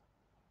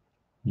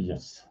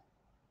 Yes.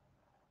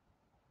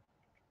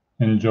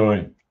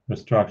 Enjoy the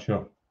structure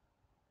of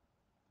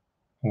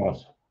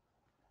wasp.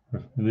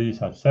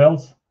 These are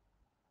cells,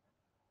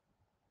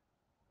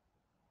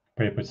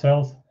 paper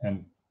cells,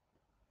 and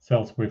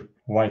cells with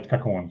white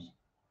cocoons.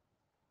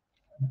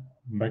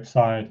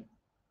 Backside,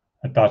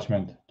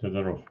 attachment to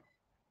the roof.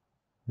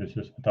 This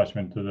is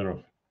attachment to the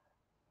roof.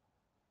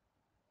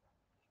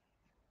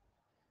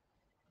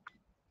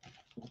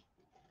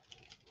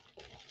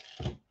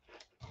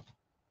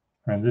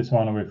 And this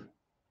one with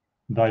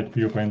dyed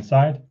pupa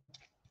inside,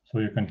 so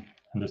you can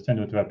understand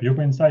what the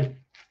pupa inside.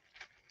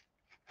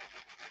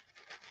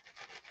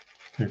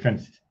 You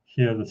can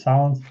hear the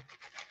sounds.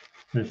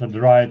 These are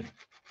dried,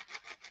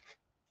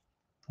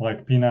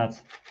 like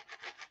peanuts,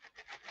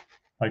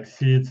 like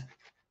seeds,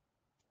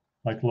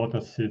 like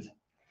lotus seeds.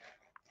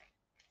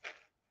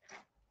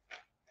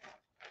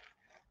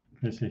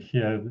 You see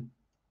here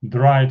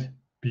dried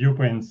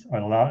pupins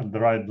or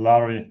dried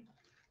larvae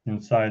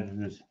inside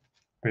this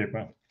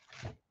paper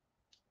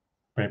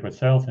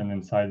cells and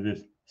inside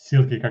these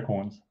silky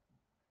cocoons.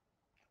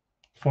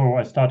 So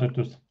I started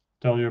to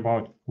tell you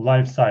about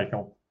life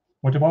cycle.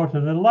 What about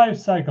the life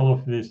cycle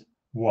of these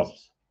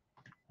wasps?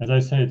 As I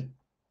said,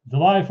 the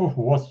life of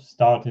wasps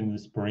starts in the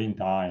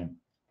springtime.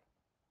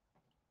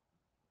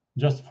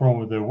 Just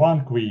from the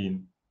one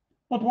queen,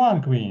 not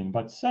one queen,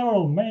 but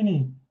several,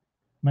 many,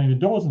 maybe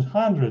dozens,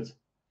 hundreds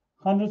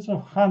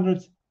of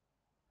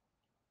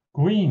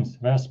queens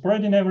were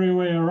spreading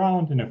everywhere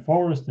around in a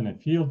forest, in a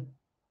field,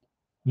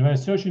 and were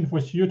searching for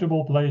a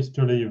suitable place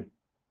to live.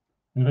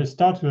 And they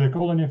start with a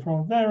colony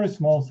from very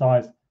small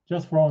size,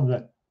 just from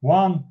the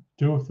 1,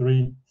 2,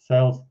 3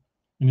 cells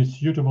in a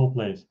suitable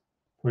place.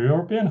 For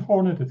European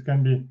hornet, it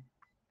can be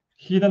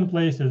hidden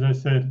place, as I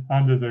said,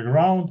 under the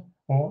ground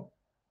or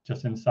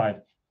just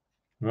inside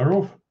the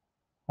roof,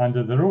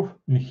 under the roof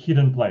in a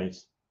hidden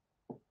place.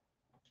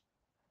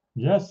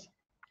 Yes,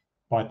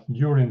 but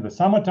during the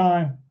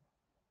summertime,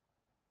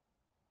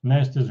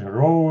 nest is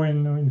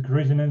growing,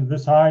 increasing in the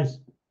size,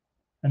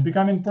 and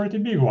becoming pretty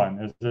big one,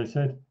 as I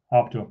said,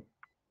 up to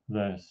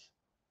this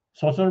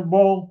saucer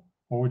ball,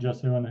 or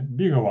just even a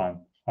bigger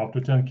one, up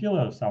to 10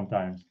 kilos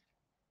sometimes.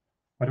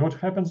 But what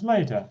happens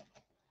later?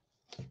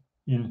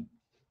 In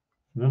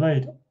the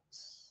late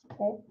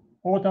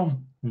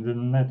autumn,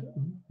 in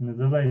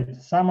the late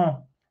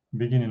summer,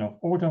 beginning of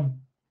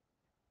autumn,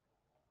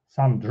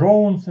 some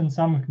drones and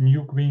some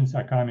new queens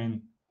are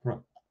coming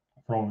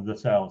from the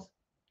cells,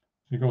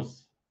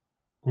 because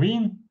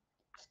queen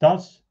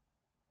started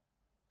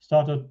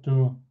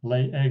to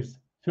lay eggs,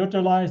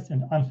 fertilized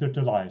and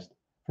unfertilized.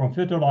 From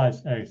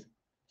fertilized eggs,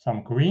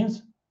 some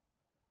queens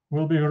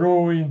will be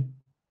growing,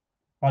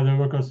 other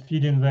workers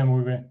feeding them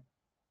with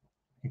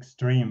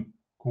extreme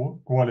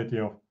quality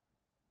of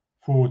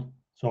food,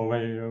 so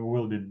they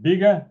will be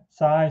bigger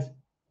size,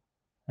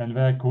 and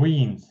they're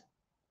queens.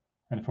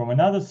 And from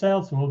another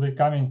cells will be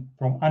coming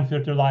from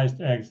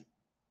unfertilized eggs,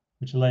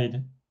 which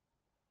laid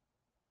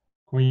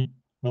queen,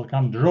 will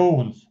come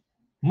drones,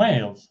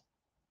 males.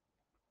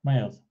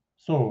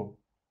 So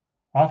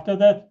after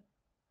that,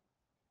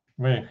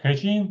 they're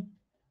hatching,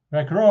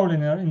 they're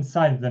crawling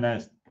inside the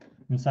nest,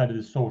 inside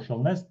the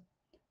social nest,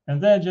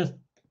 and they're just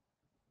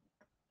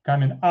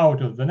coming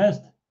out of the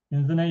nest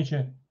in the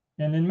nature,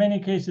 and in many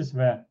cases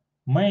they're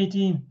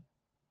mating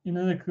in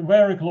a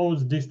very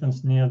close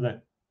distance near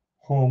the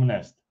home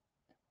nest.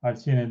 I've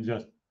seen it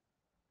just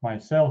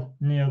myself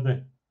near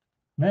the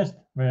nest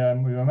where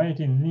we were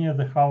mating near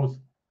the house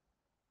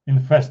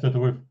infested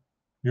with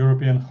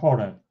European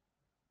hornet.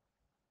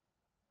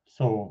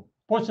 So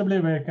possibly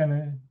they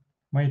can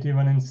mate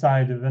even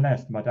inside the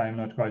nest, but I'm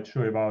not quite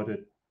sure about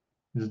it.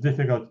 It's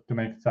difficult to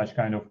make such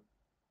kind of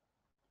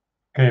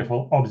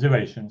careful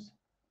observations.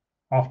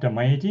 After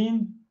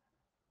mating,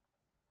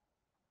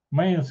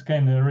 males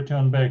can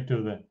return back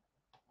to the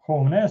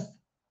home nest,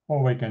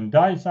 or they can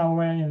die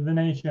somewhere in the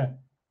nature.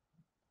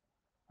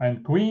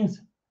 And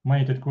queens,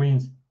 mated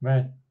queens,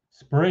 they're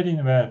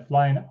spreading, they're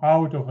flying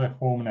out of the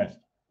home nest.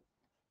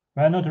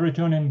 They're not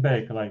returning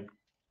back like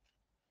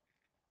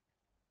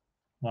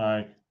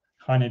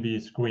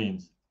honeybees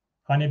queens.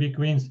 Honeybee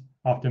queens,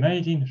 after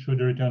mating,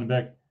 should return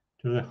back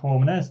to the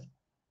home nest,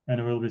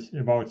 and will be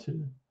about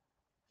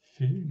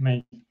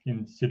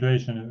making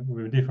situation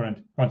with different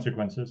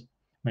consequences,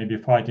 maybe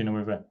fighting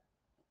with a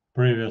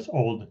previous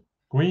old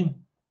queen.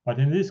 But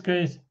in this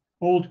case,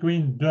 old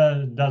queen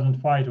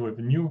doesn't fight with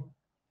new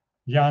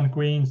young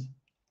queens,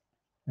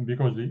 and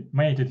because the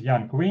mated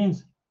young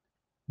queens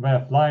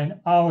were flying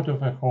out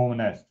of a home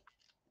nest.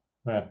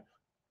 They're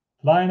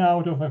flying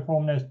out of a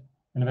home nest,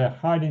 and they're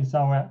hiding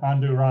somewhere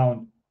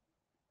underground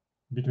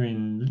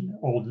between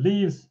old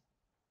leaves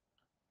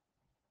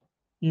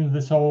in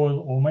the soil,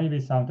 or maybe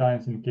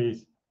sometimes in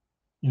case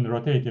in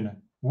rotating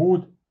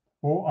wood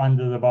or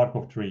under the bark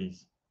of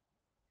trees.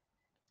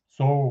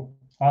 So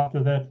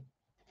after that,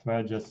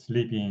 they're just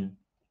sleeping.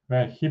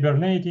 They're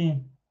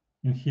hibernating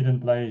in hidden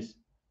place,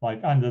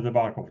 like under the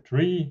bark of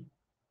tree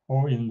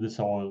or in the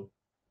soil.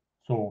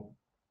 So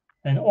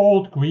an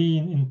old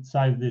queen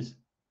inside this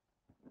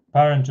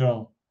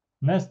parental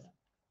nest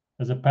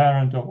as a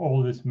parent of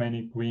all these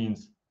many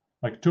queens,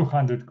 like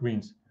 200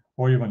 queens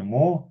or even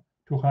more,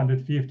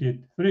 250,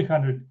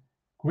 300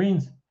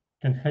 queens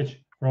can hatch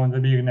from the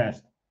big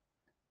nest.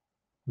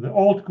 The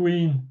old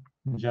queen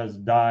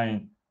just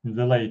dying in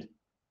the late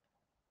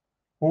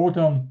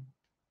autumn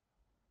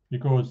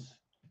because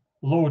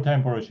low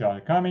temperature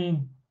are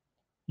coming.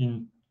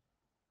 In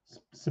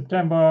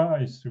September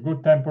is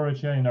good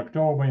temperature, in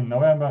October, in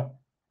November,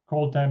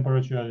 cold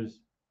temperature is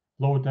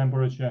low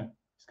temperature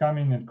is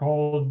coming, and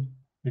cold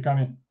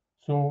becoming.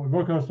 So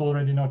workers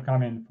already not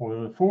coming for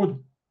the food.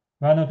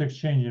 They are not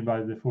exchanging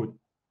by the food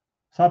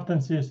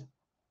substances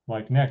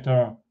like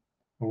nectar,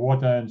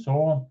 water, and so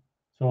on.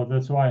 So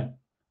that's why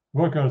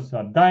workers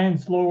are dying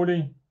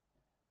slowly,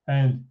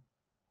 and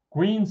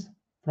queens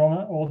from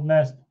an old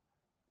nest,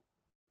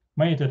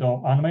 mated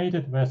or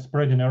unmated, were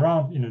spreading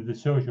around in the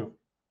search of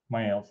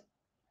males,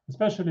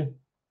 especially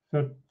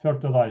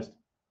fertilized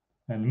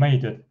and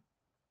mated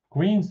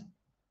queens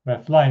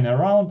were flying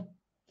around,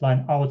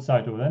 flying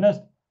outside of the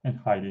nest and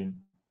hiding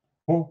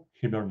for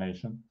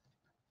hibernation.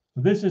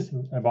 This is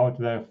about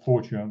their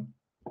fortune.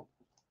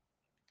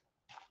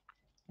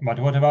 But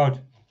what about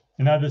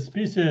another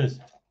species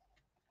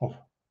of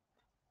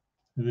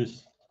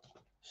this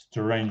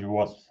strange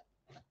wasps?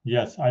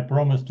 Yes, I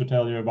promised to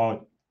tell you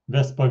about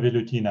Vespa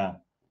velutina.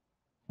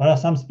 There are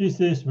some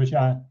species which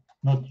are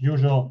not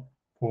usual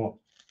for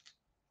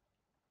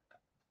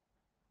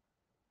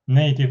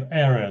native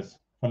areas.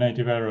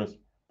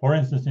 For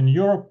instance, in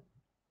Europe,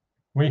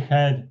 we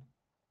had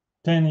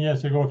 10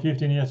 years ago,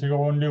 15 years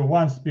ago, only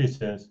one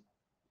species,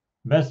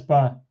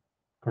 Vespa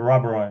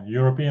crabro,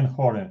 European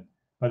hornet.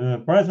 But at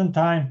the present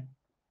time,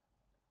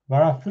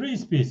 there are 3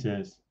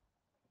 species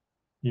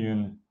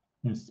in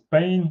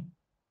Spain,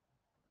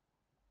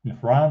 in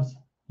France,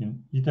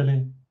 in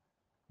Italy.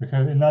 We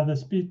have another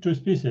 2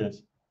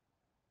 species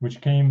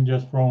which came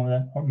just from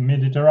the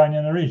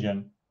Mediterranean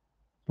region,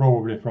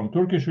 probably from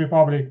Turkish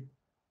Republic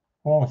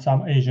or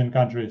some Asian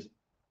countries.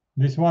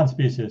 This one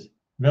species,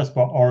 Vespa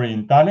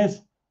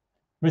orientalis,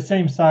 the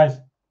same size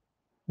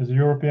as the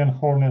European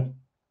hornet,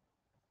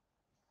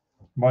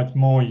 but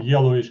more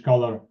yellowish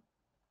color.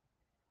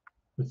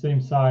 The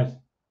same size,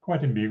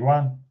 quite a big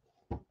one,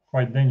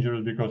 quite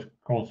dangerous because it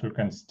also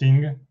can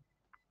sting.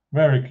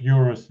 Very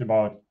curious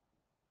about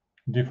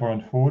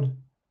different food,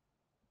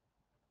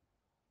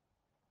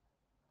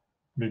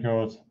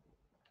 because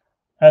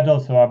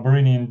adults are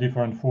bringing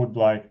different food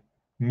like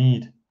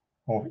meat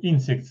of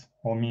insects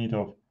or meat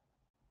of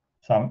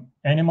some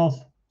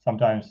animals,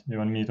 sometimes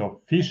even meat of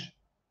fish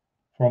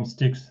from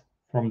sticks,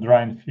 from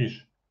drying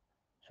fish.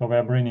 So we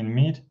are bringing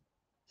meat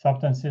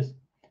substances,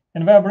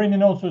 and we are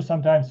bringing also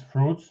sometimes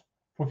fruits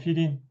for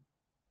feeding,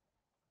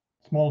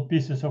 small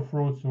pieces of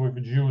fruits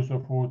with juice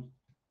of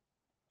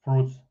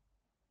fruits.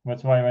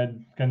 That's why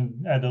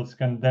adults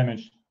can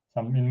damage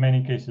some, in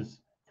many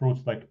cases,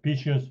 fruits like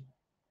peaches,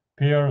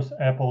 pears,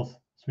 apples,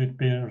 sweet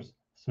pears,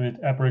 sweet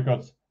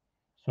apricots,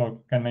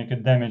 so can make a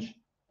damage.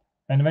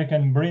 And they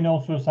can bring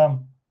also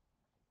some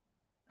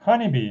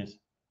honeybees,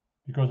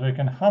 because they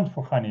can hunt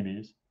for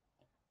honeybees.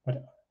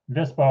 But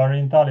Vespa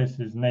orientalis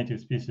is native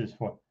species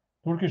for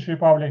Turkish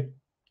Republic,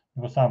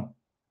 for some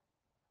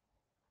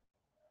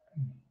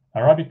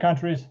Arabic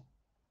countries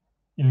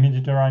in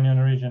Mediterranean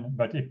region,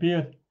 but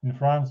appeared in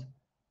France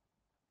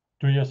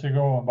 2 years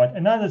ago. But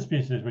another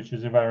species, which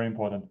is very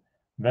important,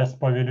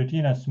 Vespa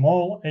velutina,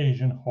 small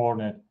Asian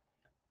hornet,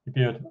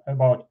 appeared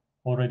about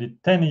already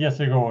 10 years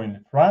ago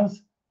in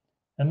France,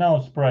 and now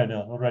spread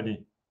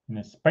already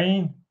in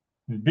Spain,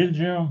 in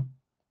Belgium,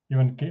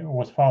 even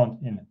was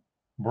found in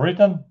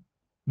Britain,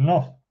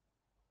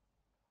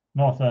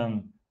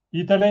 northern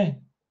Italy,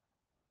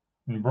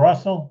 in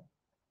Brussels.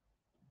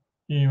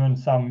 Even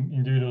some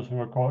individuals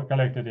were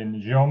collected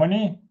in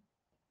Germany.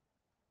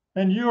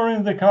 And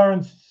during the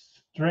current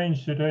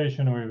strange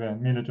situation with the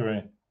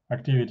military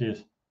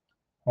activities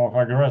of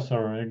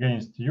aggressor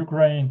against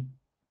Ukraine,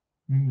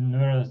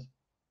 there is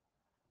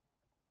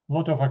a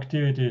lot of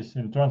activities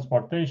in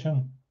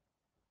transportation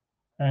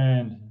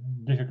and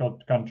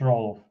difficult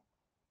control of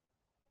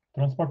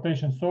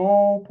transportation.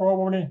 So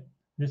probably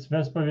this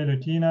Vespa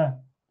velutina,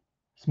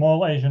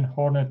 small Asian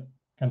hornet,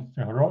 can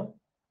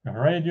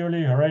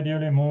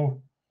gradually move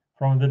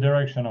from the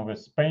direction of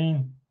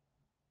Spain,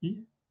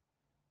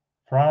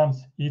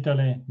 France,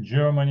 Italy,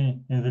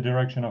 Germany, in the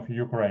direction of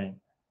Ukraine.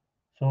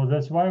 So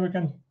that's why we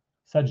can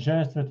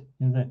suggest that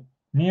in the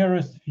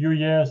nearest few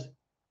years,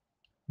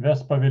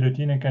 Vespa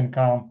velutina can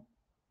come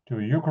to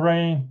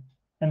Ukraine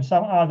and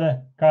some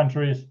other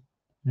countries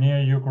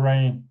near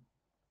Ukraine,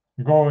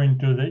 going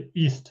to the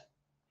east,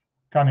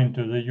 coming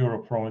to the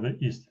Europe from the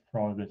east,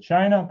 from the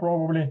China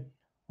probably,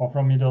 or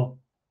from Middle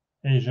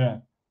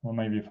Asia, or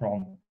maybe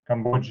from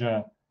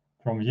Cambodia,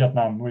 from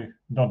Vietnam. We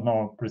don't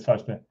know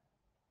precisely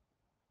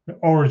the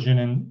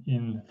origin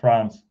in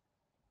France.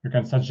 You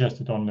can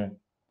suggest it only.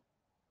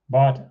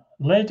 But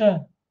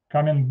later,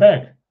 coming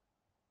back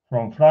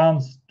from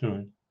France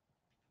to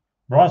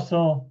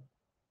Brussels,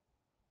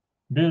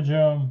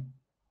 Belgium,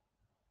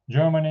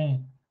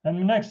 Germany, and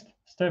the next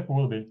step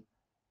will be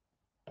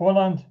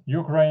Poland,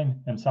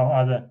 Ukraine, and some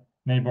other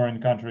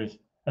neighboring countries,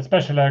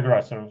 especially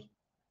aggressors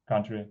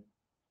country.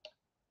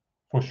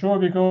 For sure,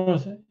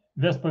 because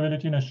Vespa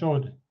velutina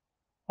showed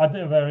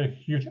a very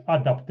huge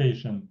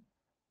adaptation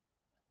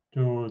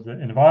to the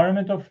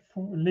environment of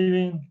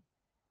living.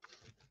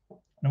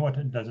 And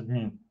what does it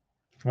mean?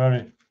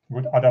 Very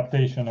good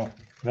adaptation of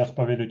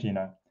Vespa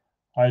velutina.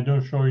 I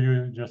do show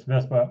you just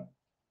Vespa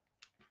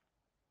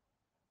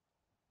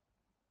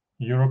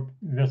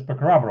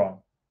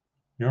crabro,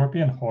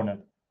 European hornet,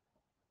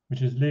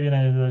 which is living,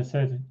 as I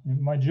said,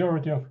 in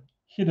majority of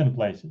hidden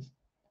places.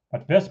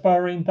 But Vespa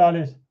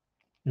orientalis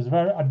is a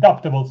very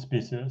adaptable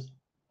species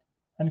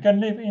and can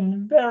live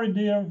in very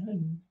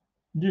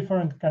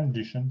different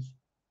conditions,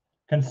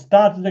 can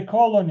start the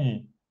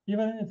colony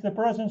even in the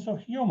presence of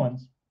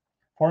humans.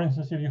 For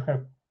instance, if you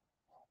have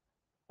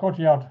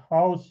courtyard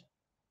house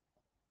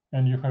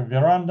and you have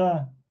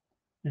veranda,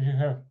 if you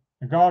have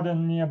a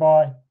garden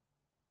nearby,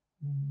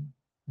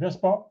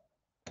 Vespa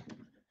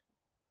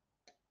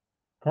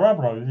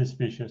crabro, this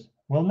species,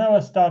 will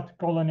never start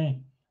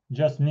colony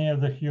just near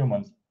the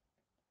humans.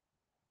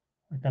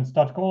 It can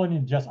start colony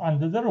just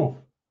under the roof.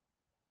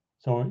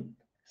 So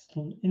it's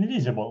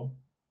invisible.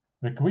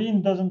 The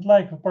queen doesn't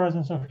like the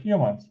presence of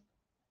humans.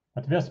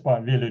 But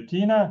Vespa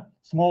velutina,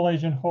 small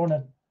Asian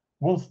hornet,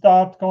 will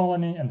start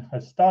colony and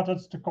has started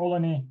the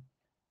colony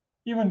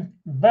even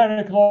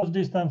very close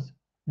distance,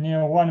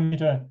 near 1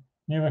 meter,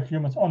 near the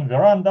humans, on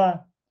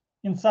veranda,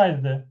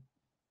 inside the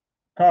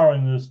car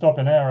in the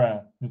stopping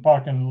area, in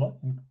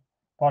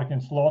parking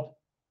slot,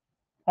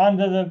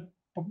 under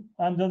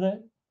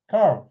the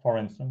car, for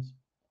instance,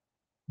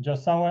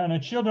 just somewhere in a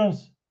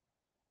children's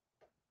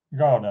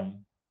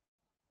garden,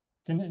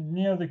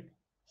 near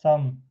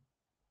some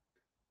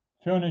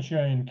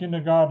furniture in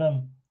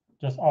kindergarten,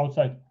 just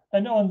outside,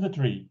 and on the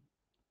tree,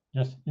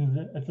 just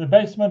at the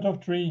basement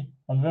of tree,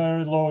 on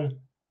very low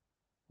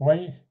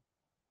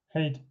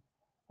height,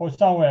 or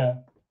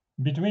somewhere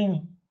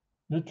between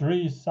the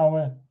trees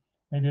somewhere,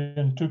 maybe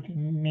even 2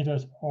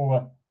 meters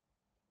over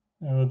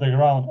the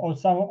ground, or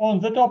somewhere on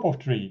the top of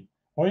tree,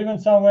 or even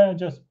somewhere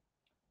just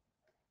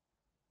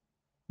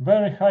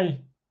very high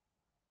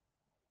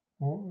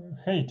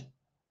height.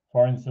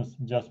 For instance,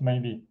 just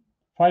maybe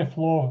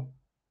 5-floor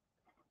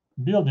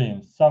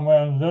buildings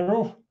somewhere on the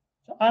roof,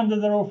 under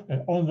the roof,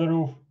 on the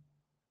roof,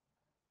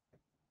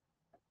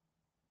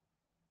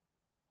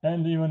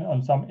 and even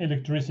on some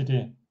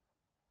electricity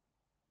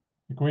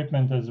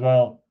equipment as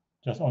well,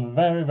 just on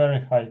very, very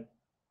high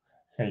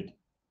height.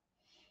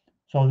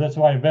 So that's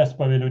why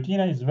Vespa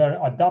velutina is very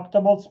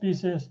adaptable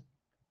species,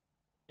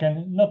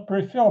 can not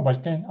prefer,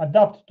 but can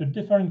adapt to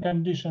different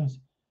conditions,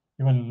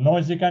 even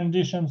noisy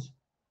conditions,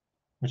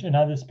 which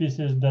another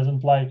species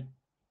doesn't like,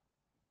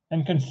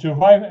 and can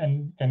survive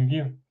and can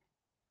give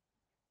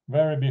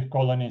very big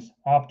colonies,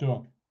 up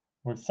to,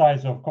 with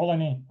size of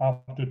colony,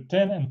 up to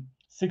 10 and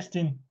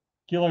 16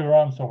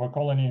 kilograms of a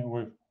colony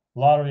with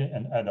larvae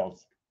and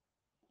adults.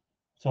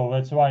 So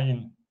that's why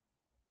in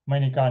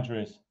many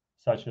countries,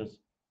 such as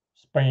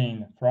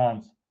Spain,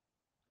 France,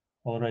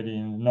 already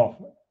in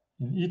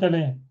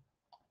Italy,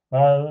 there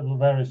are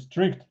very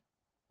strict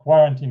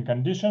quarantine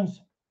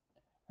conditions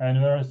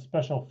and there is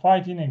special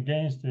fighting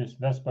against this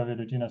Vespa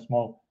velutina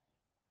small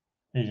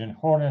Asian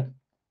hornet,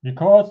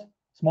 because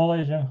small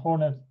Asian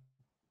hornet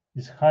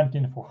is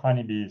hunting for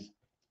honeybees.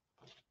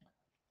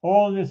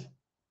 All these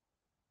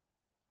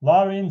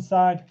larvae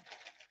inside,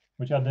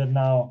 which are dead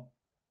now,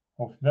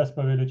 of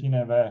Vespa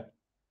velutina, were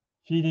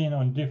feeding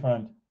on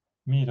different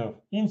meat of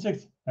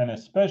insects and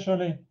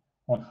especially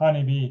on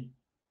honeybee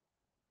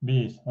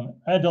bees, on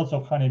adults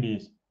of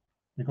honeybees,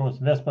 because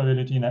Vespa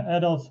velutina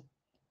adults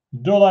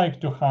do like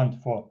to hunt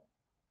for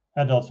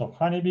adults of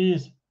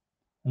honeybees,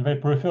 and they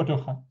prefer,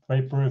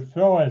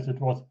 as it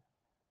was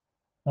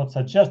not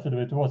suggested,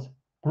 it was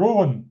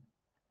proven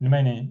in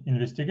many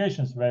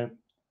investigations, they're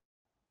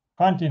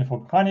hunting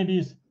for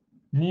honeybees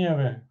near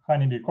the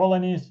honeybee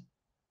colonies,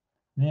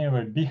 near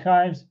the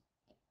beehives,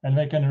 and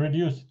they can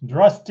reduce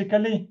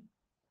drastically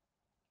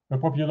the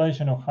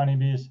population of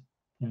honeybees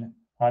in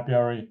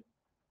apiary.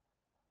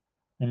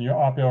 In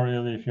your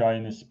apiary, if you are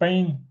in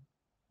Spain,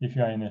 if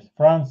you are in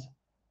France,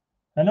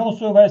 and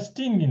also they're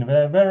stinging,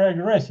 they're very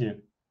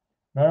aggressive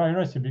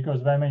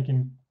because they're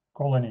making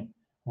colony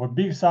of a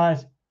big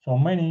size, so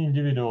many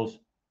individuals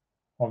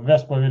of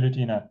Vespa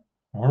velutina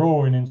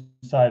growing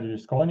inside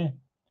this colony,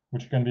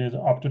 which can be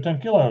up to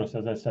 10 kilos,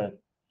 as I said.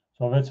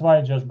 So that's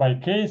why just by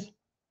case,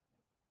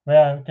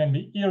 they can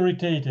be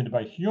irritated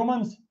by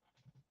humans,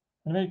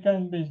 and they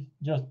can be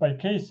just by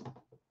case,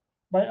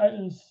 by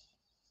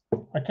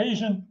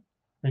occasion,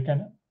 they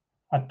can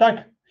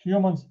attack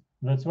humans.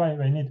 That's why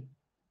they need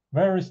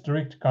very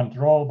strict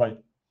control by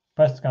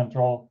pest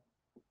control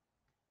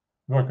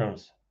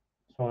workers.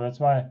 So that's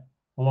why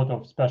a lot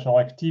of special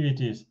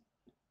activities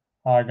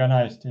are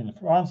organized in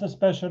France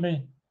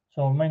especially.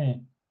 So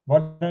many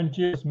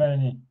volunteers,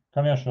 many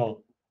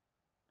commercial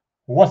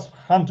wasp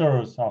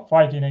hunters are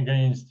fighting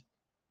against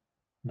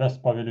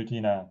Vespa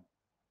velutina.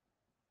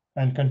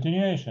 And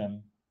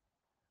continuation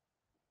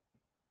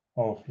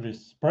of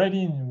this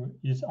spreading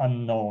is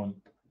unknown.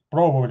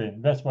 Probably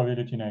Vespa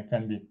velutina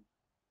can be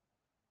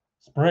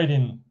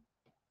spreading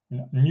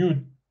in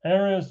new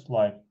areas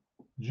like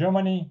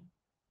Germany,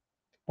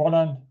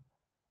 Poland,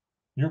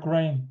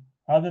 Ukraine,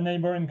 other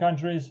neighboring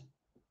countries,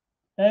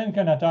 and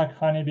can attack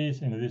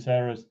honeybees in these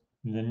areas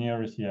in the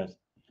nearest years.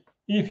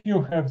 If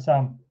you have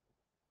some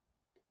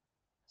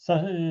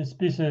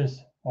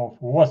species of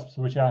wasps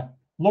which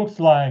looks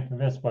like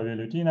Vespa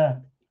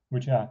velutina,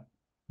 which are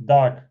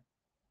dark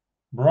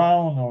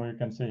brown, or you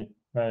can say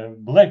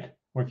black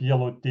with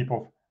yellow tip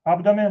of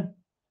abdomen,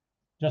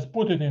 just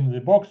put it in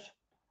the box,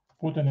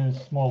 put it in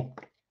a small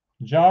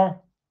jar,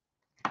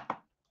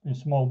 in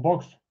small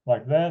box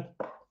like that,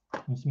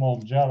 in small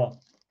jar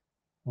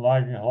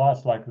like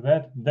glass like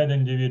that, dead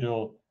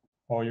individual,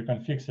 or you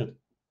can fix it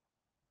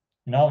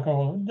in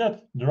alcohol.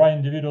 That dry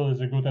individual is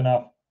good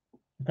enough.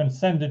 You can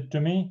send it to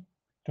me,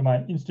 to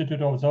my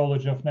Institute of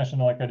Zoology of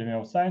National Academy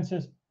of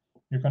Sciences.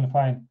 You can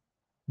find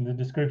in the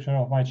description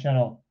of my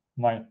channel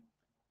my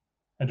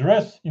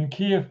address in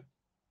Kiev,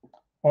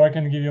 or I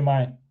can give you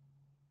my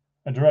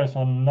address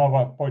on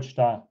Nova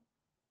Pochta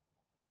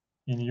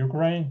in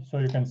Ukraine, so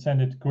you can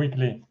send it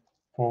quickly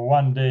for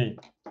 1 day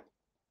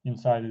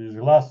inside this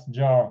glass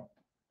jar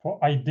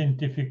for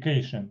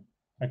identification.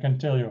 I can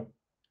tell you,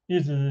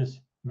 is this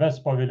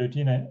Vespa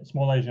velutina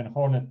small Asian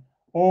hornet,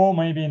 or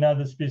maybe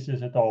another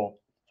species at all.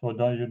 So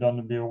you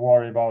don't be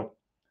worried about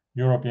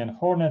European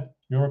hornet.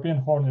 European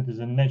hornet is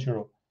a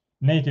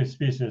native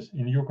species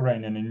in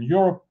Ukraine and in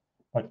Europe,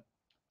 but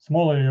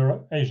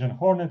smaller Asian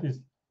hornet is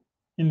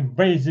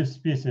invasive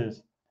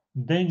species,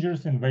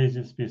 dangerous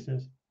invasive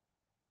species.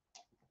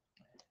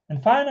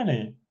 And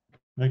finally,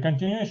 the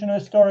continuation of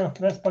the story of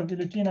Vespa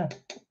velutina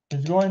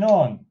is going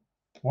on.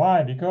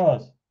 Why?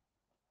 Because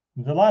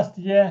in the last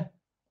year,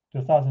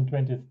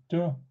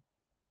 2022,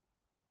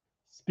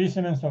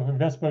 specimens of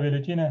Vespa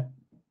velutina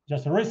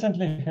just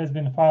recently has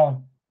been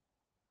found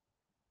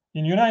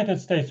in United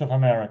States of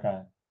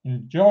America,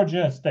 in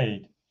Georgia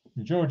State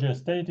in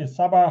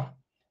Sabah,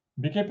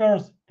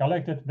 beekeepers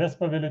collected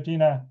Vespa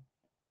velutina,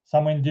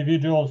 some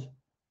individuals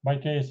by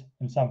case,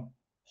 and some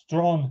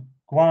strong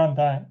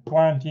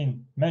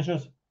quarantine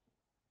measures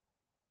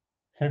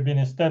have been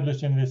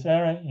established in this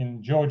area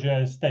in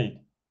Georgia State.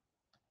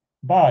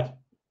 But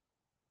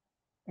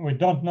we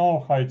don't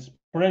know how it's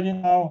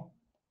spreading now,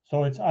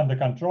 so it's under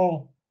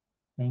control.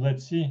 And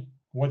let's see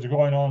what's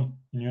going on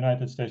in the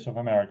United States of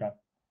America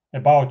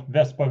about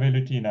Vespa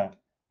velutina.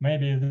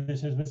 Maybe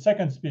this is the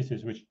second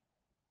species which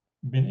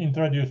been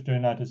introduced to the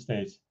United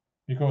States,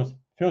 because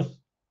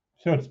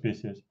third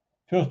species.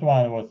 First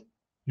one was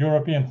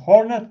European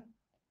hornet.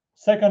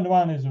 Second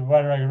one is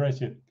very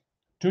aggressive.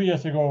 2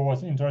 years ago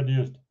was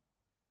introduced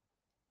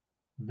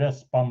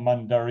Vespa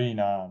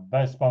mandarina,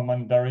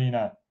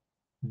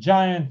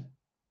 giant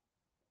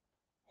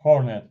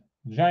hornet,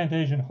 giant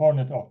Asian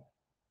hornet, or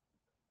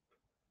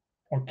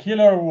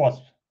killer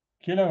wasp,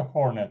 killer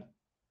hornet,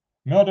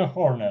 murder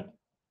hornet,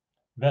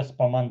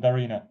 Vespa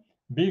mandarina,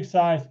 big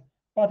size,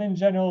 but in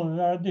general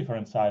there are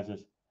different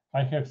sizes.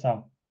 I have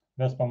some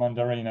Vespa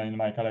mandarina in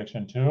my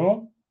collection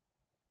too.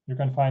 You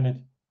can find it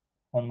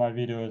on my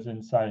videos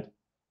inside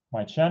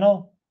my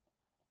channel.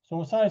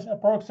 So size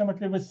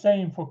approximately the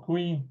same for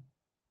queen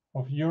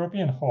of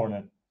European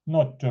hornet,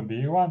 not too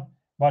big one,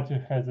 but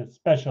it has a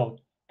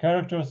special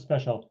character,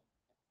 special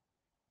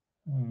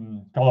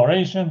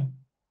coloration,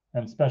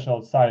 and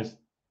special size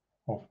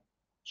of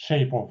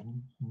shape of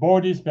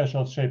body,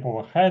 special shape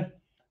of a head.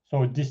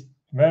 So this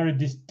very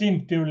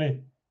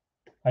distinctively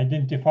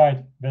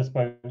identified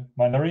Vespa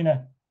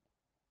mandarina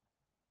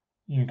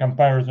in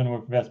comparison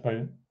with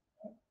Vespa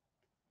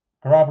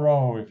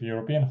crabro, with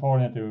European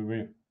hornet,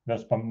 with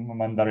Vespa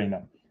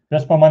mandarina.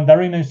 Vespa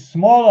mandarina is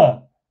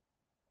smaller.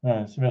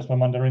 Vespa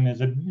mandarina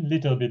is a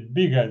little bit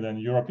bigger than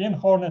European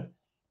hornet,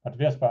 but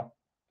Vespa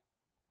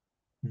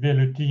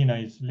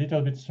velutina is a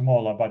little bit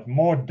smaller, but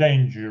more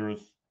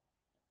dangerous.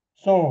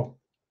 So,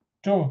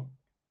 two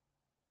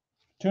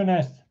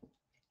nests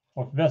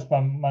of Vespa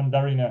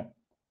mandarina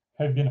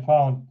have been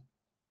found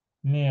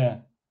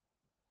near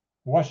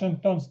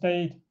Washington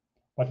State,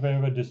 but they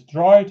were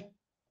destroyed.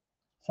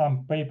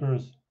 Some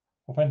papers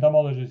of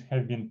entomologists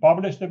have been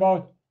published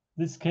about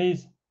this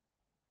case,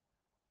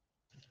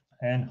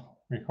 and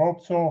we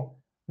hope so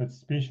that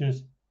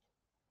species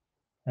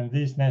and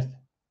these nests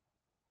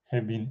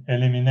have been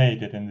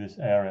eliminated in this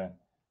area.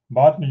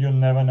 But you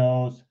never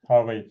know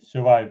how they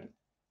survived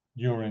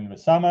during the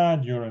summer,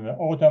 during the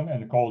autumn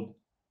and cold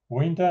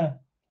winter,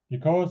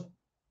 because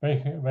they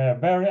are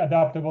very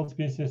adaptable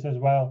species as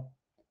well,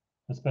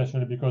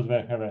 especially because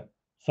they have a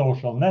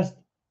social nest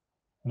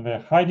and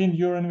they're hiding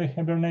during the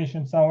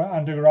hibernation somewhere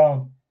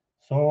underground.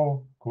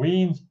 So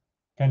queens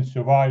can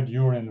survive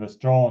during the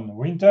strong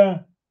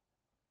winter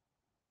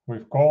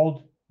with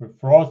cold, with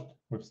frost,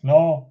 with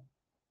snow.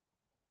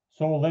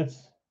 So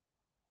let's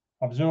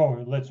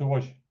observe, let's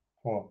watch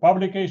for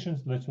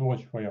publications, let's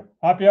watch for your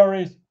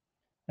apiaries,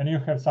 and you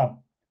have some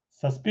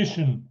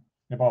suspicion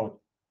about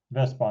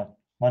Vespa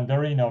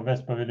mandarina or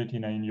Vespa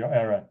velutina in your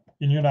area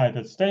in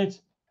United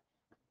States,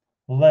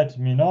 let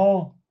me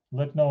know.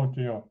 Let know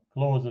to your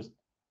closest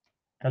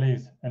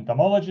colleagues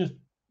entomologists.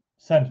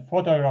 Send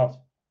photographs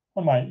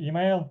on my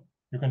email.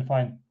 You can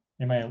find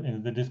email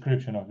in the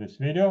description of this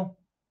video,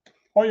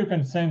 or you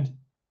can send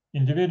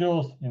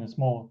individuals in a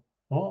small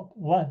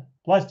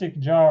plastic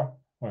jar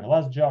or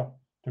glass jar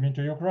to me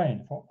to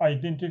Ukraine for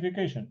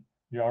identification.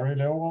 You are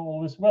really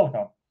always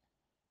welcome.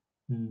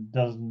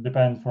 Doesn't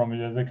depend from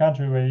the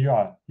country where you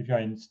are. If you are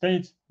in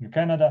States, in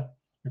Canada,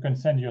 you can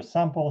send your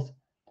samples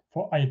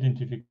for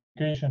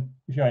identification.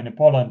 If you are in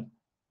Poland,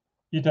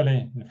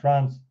 Italy, in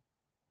France,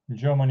 in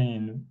Germany,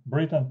 in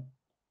Britain,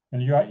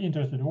 and you are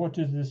interested what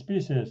is the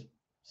species,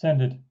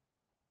 send it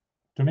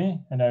to me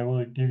and I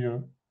will give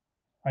you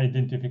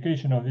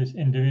identification of this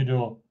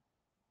individual.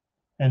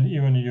 And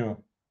even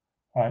you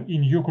are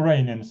in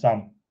Ukraine and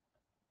some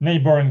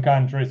neighboring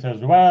countries as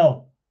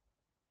well,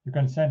 you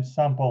can send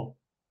sample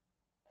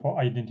for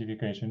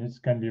identification. It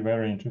can be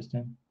very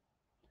interesting.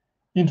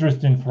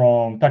 Interesting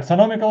from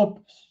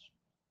taxonomical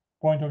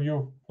point of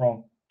view,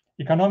 from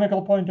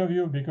economical point of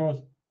view, because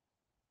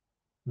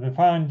the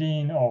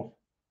finding of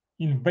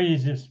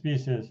invasive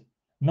species,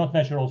 not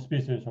natural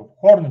species of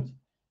hornets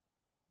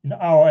in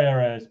our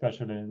area,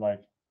 especially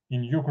like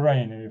in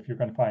Ukraine, if you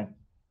can find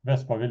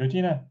Vespa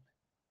velutina,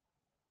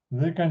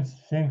 they can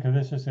think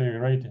this is a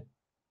great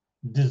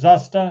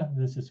disaster,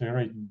 this is a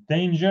great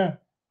danger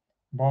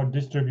about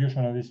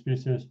distribution of these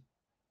species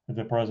at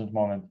the present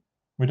moment.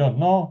 We don't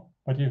know,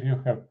 but if you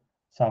have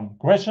some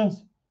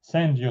questions,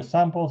 send your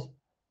samples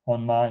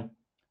on my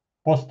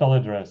postal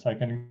address. I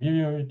can give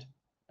you it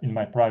in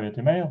my private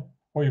email,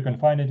 or you can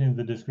find it in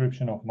the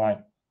description of my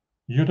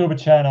YouTube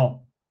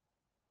channel.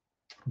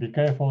 Be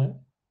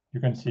careful, you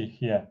can see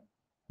here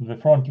the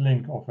front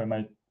link of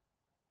my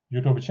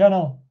YouTube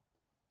channel,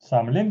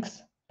 some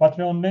links,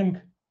 Patreon link,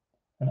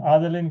 and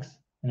other links,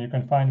 and you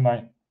can find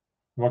my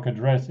work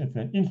address at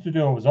the Institute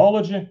of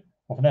Zoology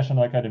of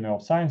National Academy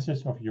of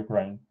Sciences of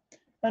Ukraine.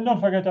 And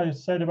don't forget I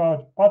said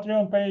about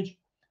Patreon page.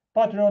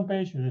 Patreon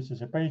page, this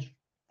is a page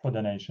for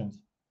donations.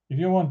 If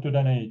you want to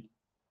donate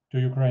to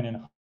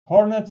Ukrainian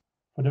hornets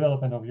for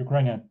development of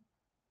Ukrainian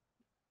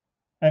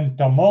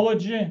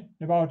entomology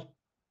about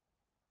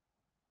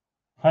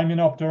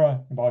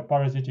Hymenoptera, about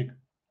parasitic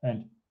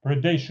and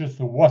predaceous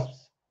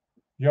wasps,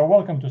 you're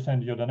welcome to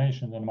send your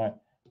donations on my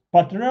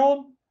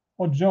Patreon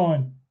or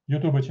join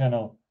YouTube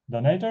channel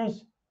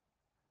donators,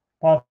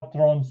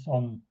 patrons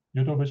on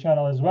YouTube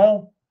channel as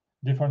well.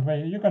 Different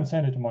way. You can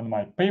send it on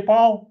my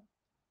PayPal.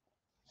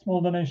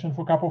 Small donation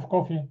for a cup of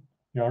coffee.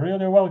 You're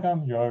really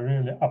welcome. You're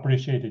really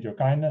appreciated your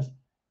kindness.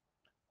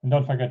 And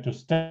don't forget to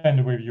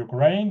stand with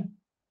Ukraine,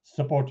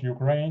 support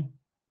Ukraine,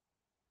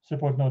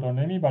 support not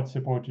only me, but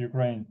support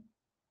Ukraine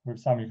with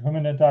some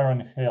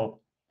humanitarian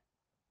help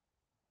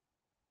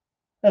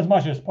as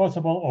much as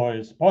possible or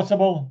as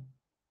possible.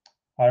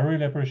 I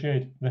really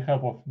appreciate the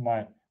help of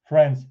my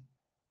friends,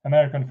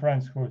 American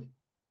friends who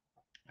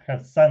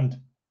have sent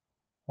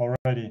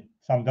already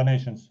some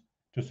donations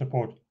to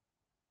support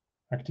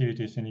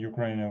activities in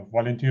Ukraine,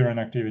 volunteering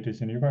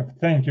activities in Ukraine.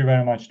 Thank you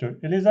very much to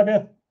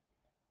Elizabeth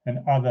and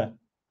other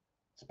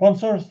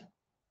sponsors.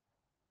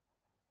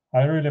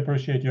 I really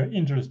appreciate your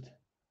interest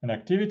and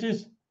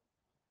activities.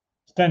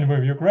 Stand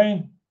with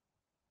Ukraine,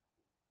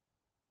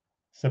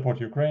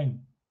 support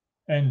Ukraine,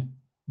 and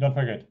don't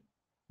forget,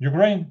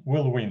 Ukraine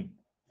will win.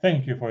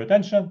 Thank you for your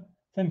attention.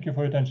 Thank you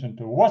for your attention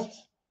to wasps,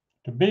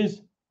 to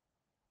bees.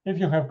 If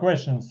you have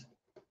questions,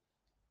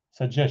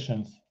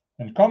 suggestions,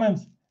 and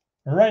comments,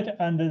 write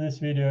under this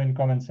video in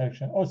comment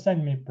section or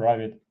send me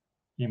private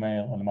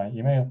email on my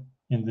email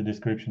in the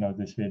description of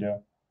this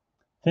video.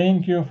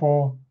 Thank you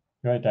for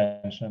your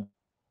attention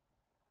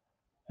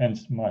and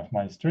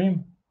my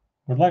stream.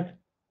 Good luck.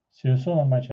 See you soon on my channel.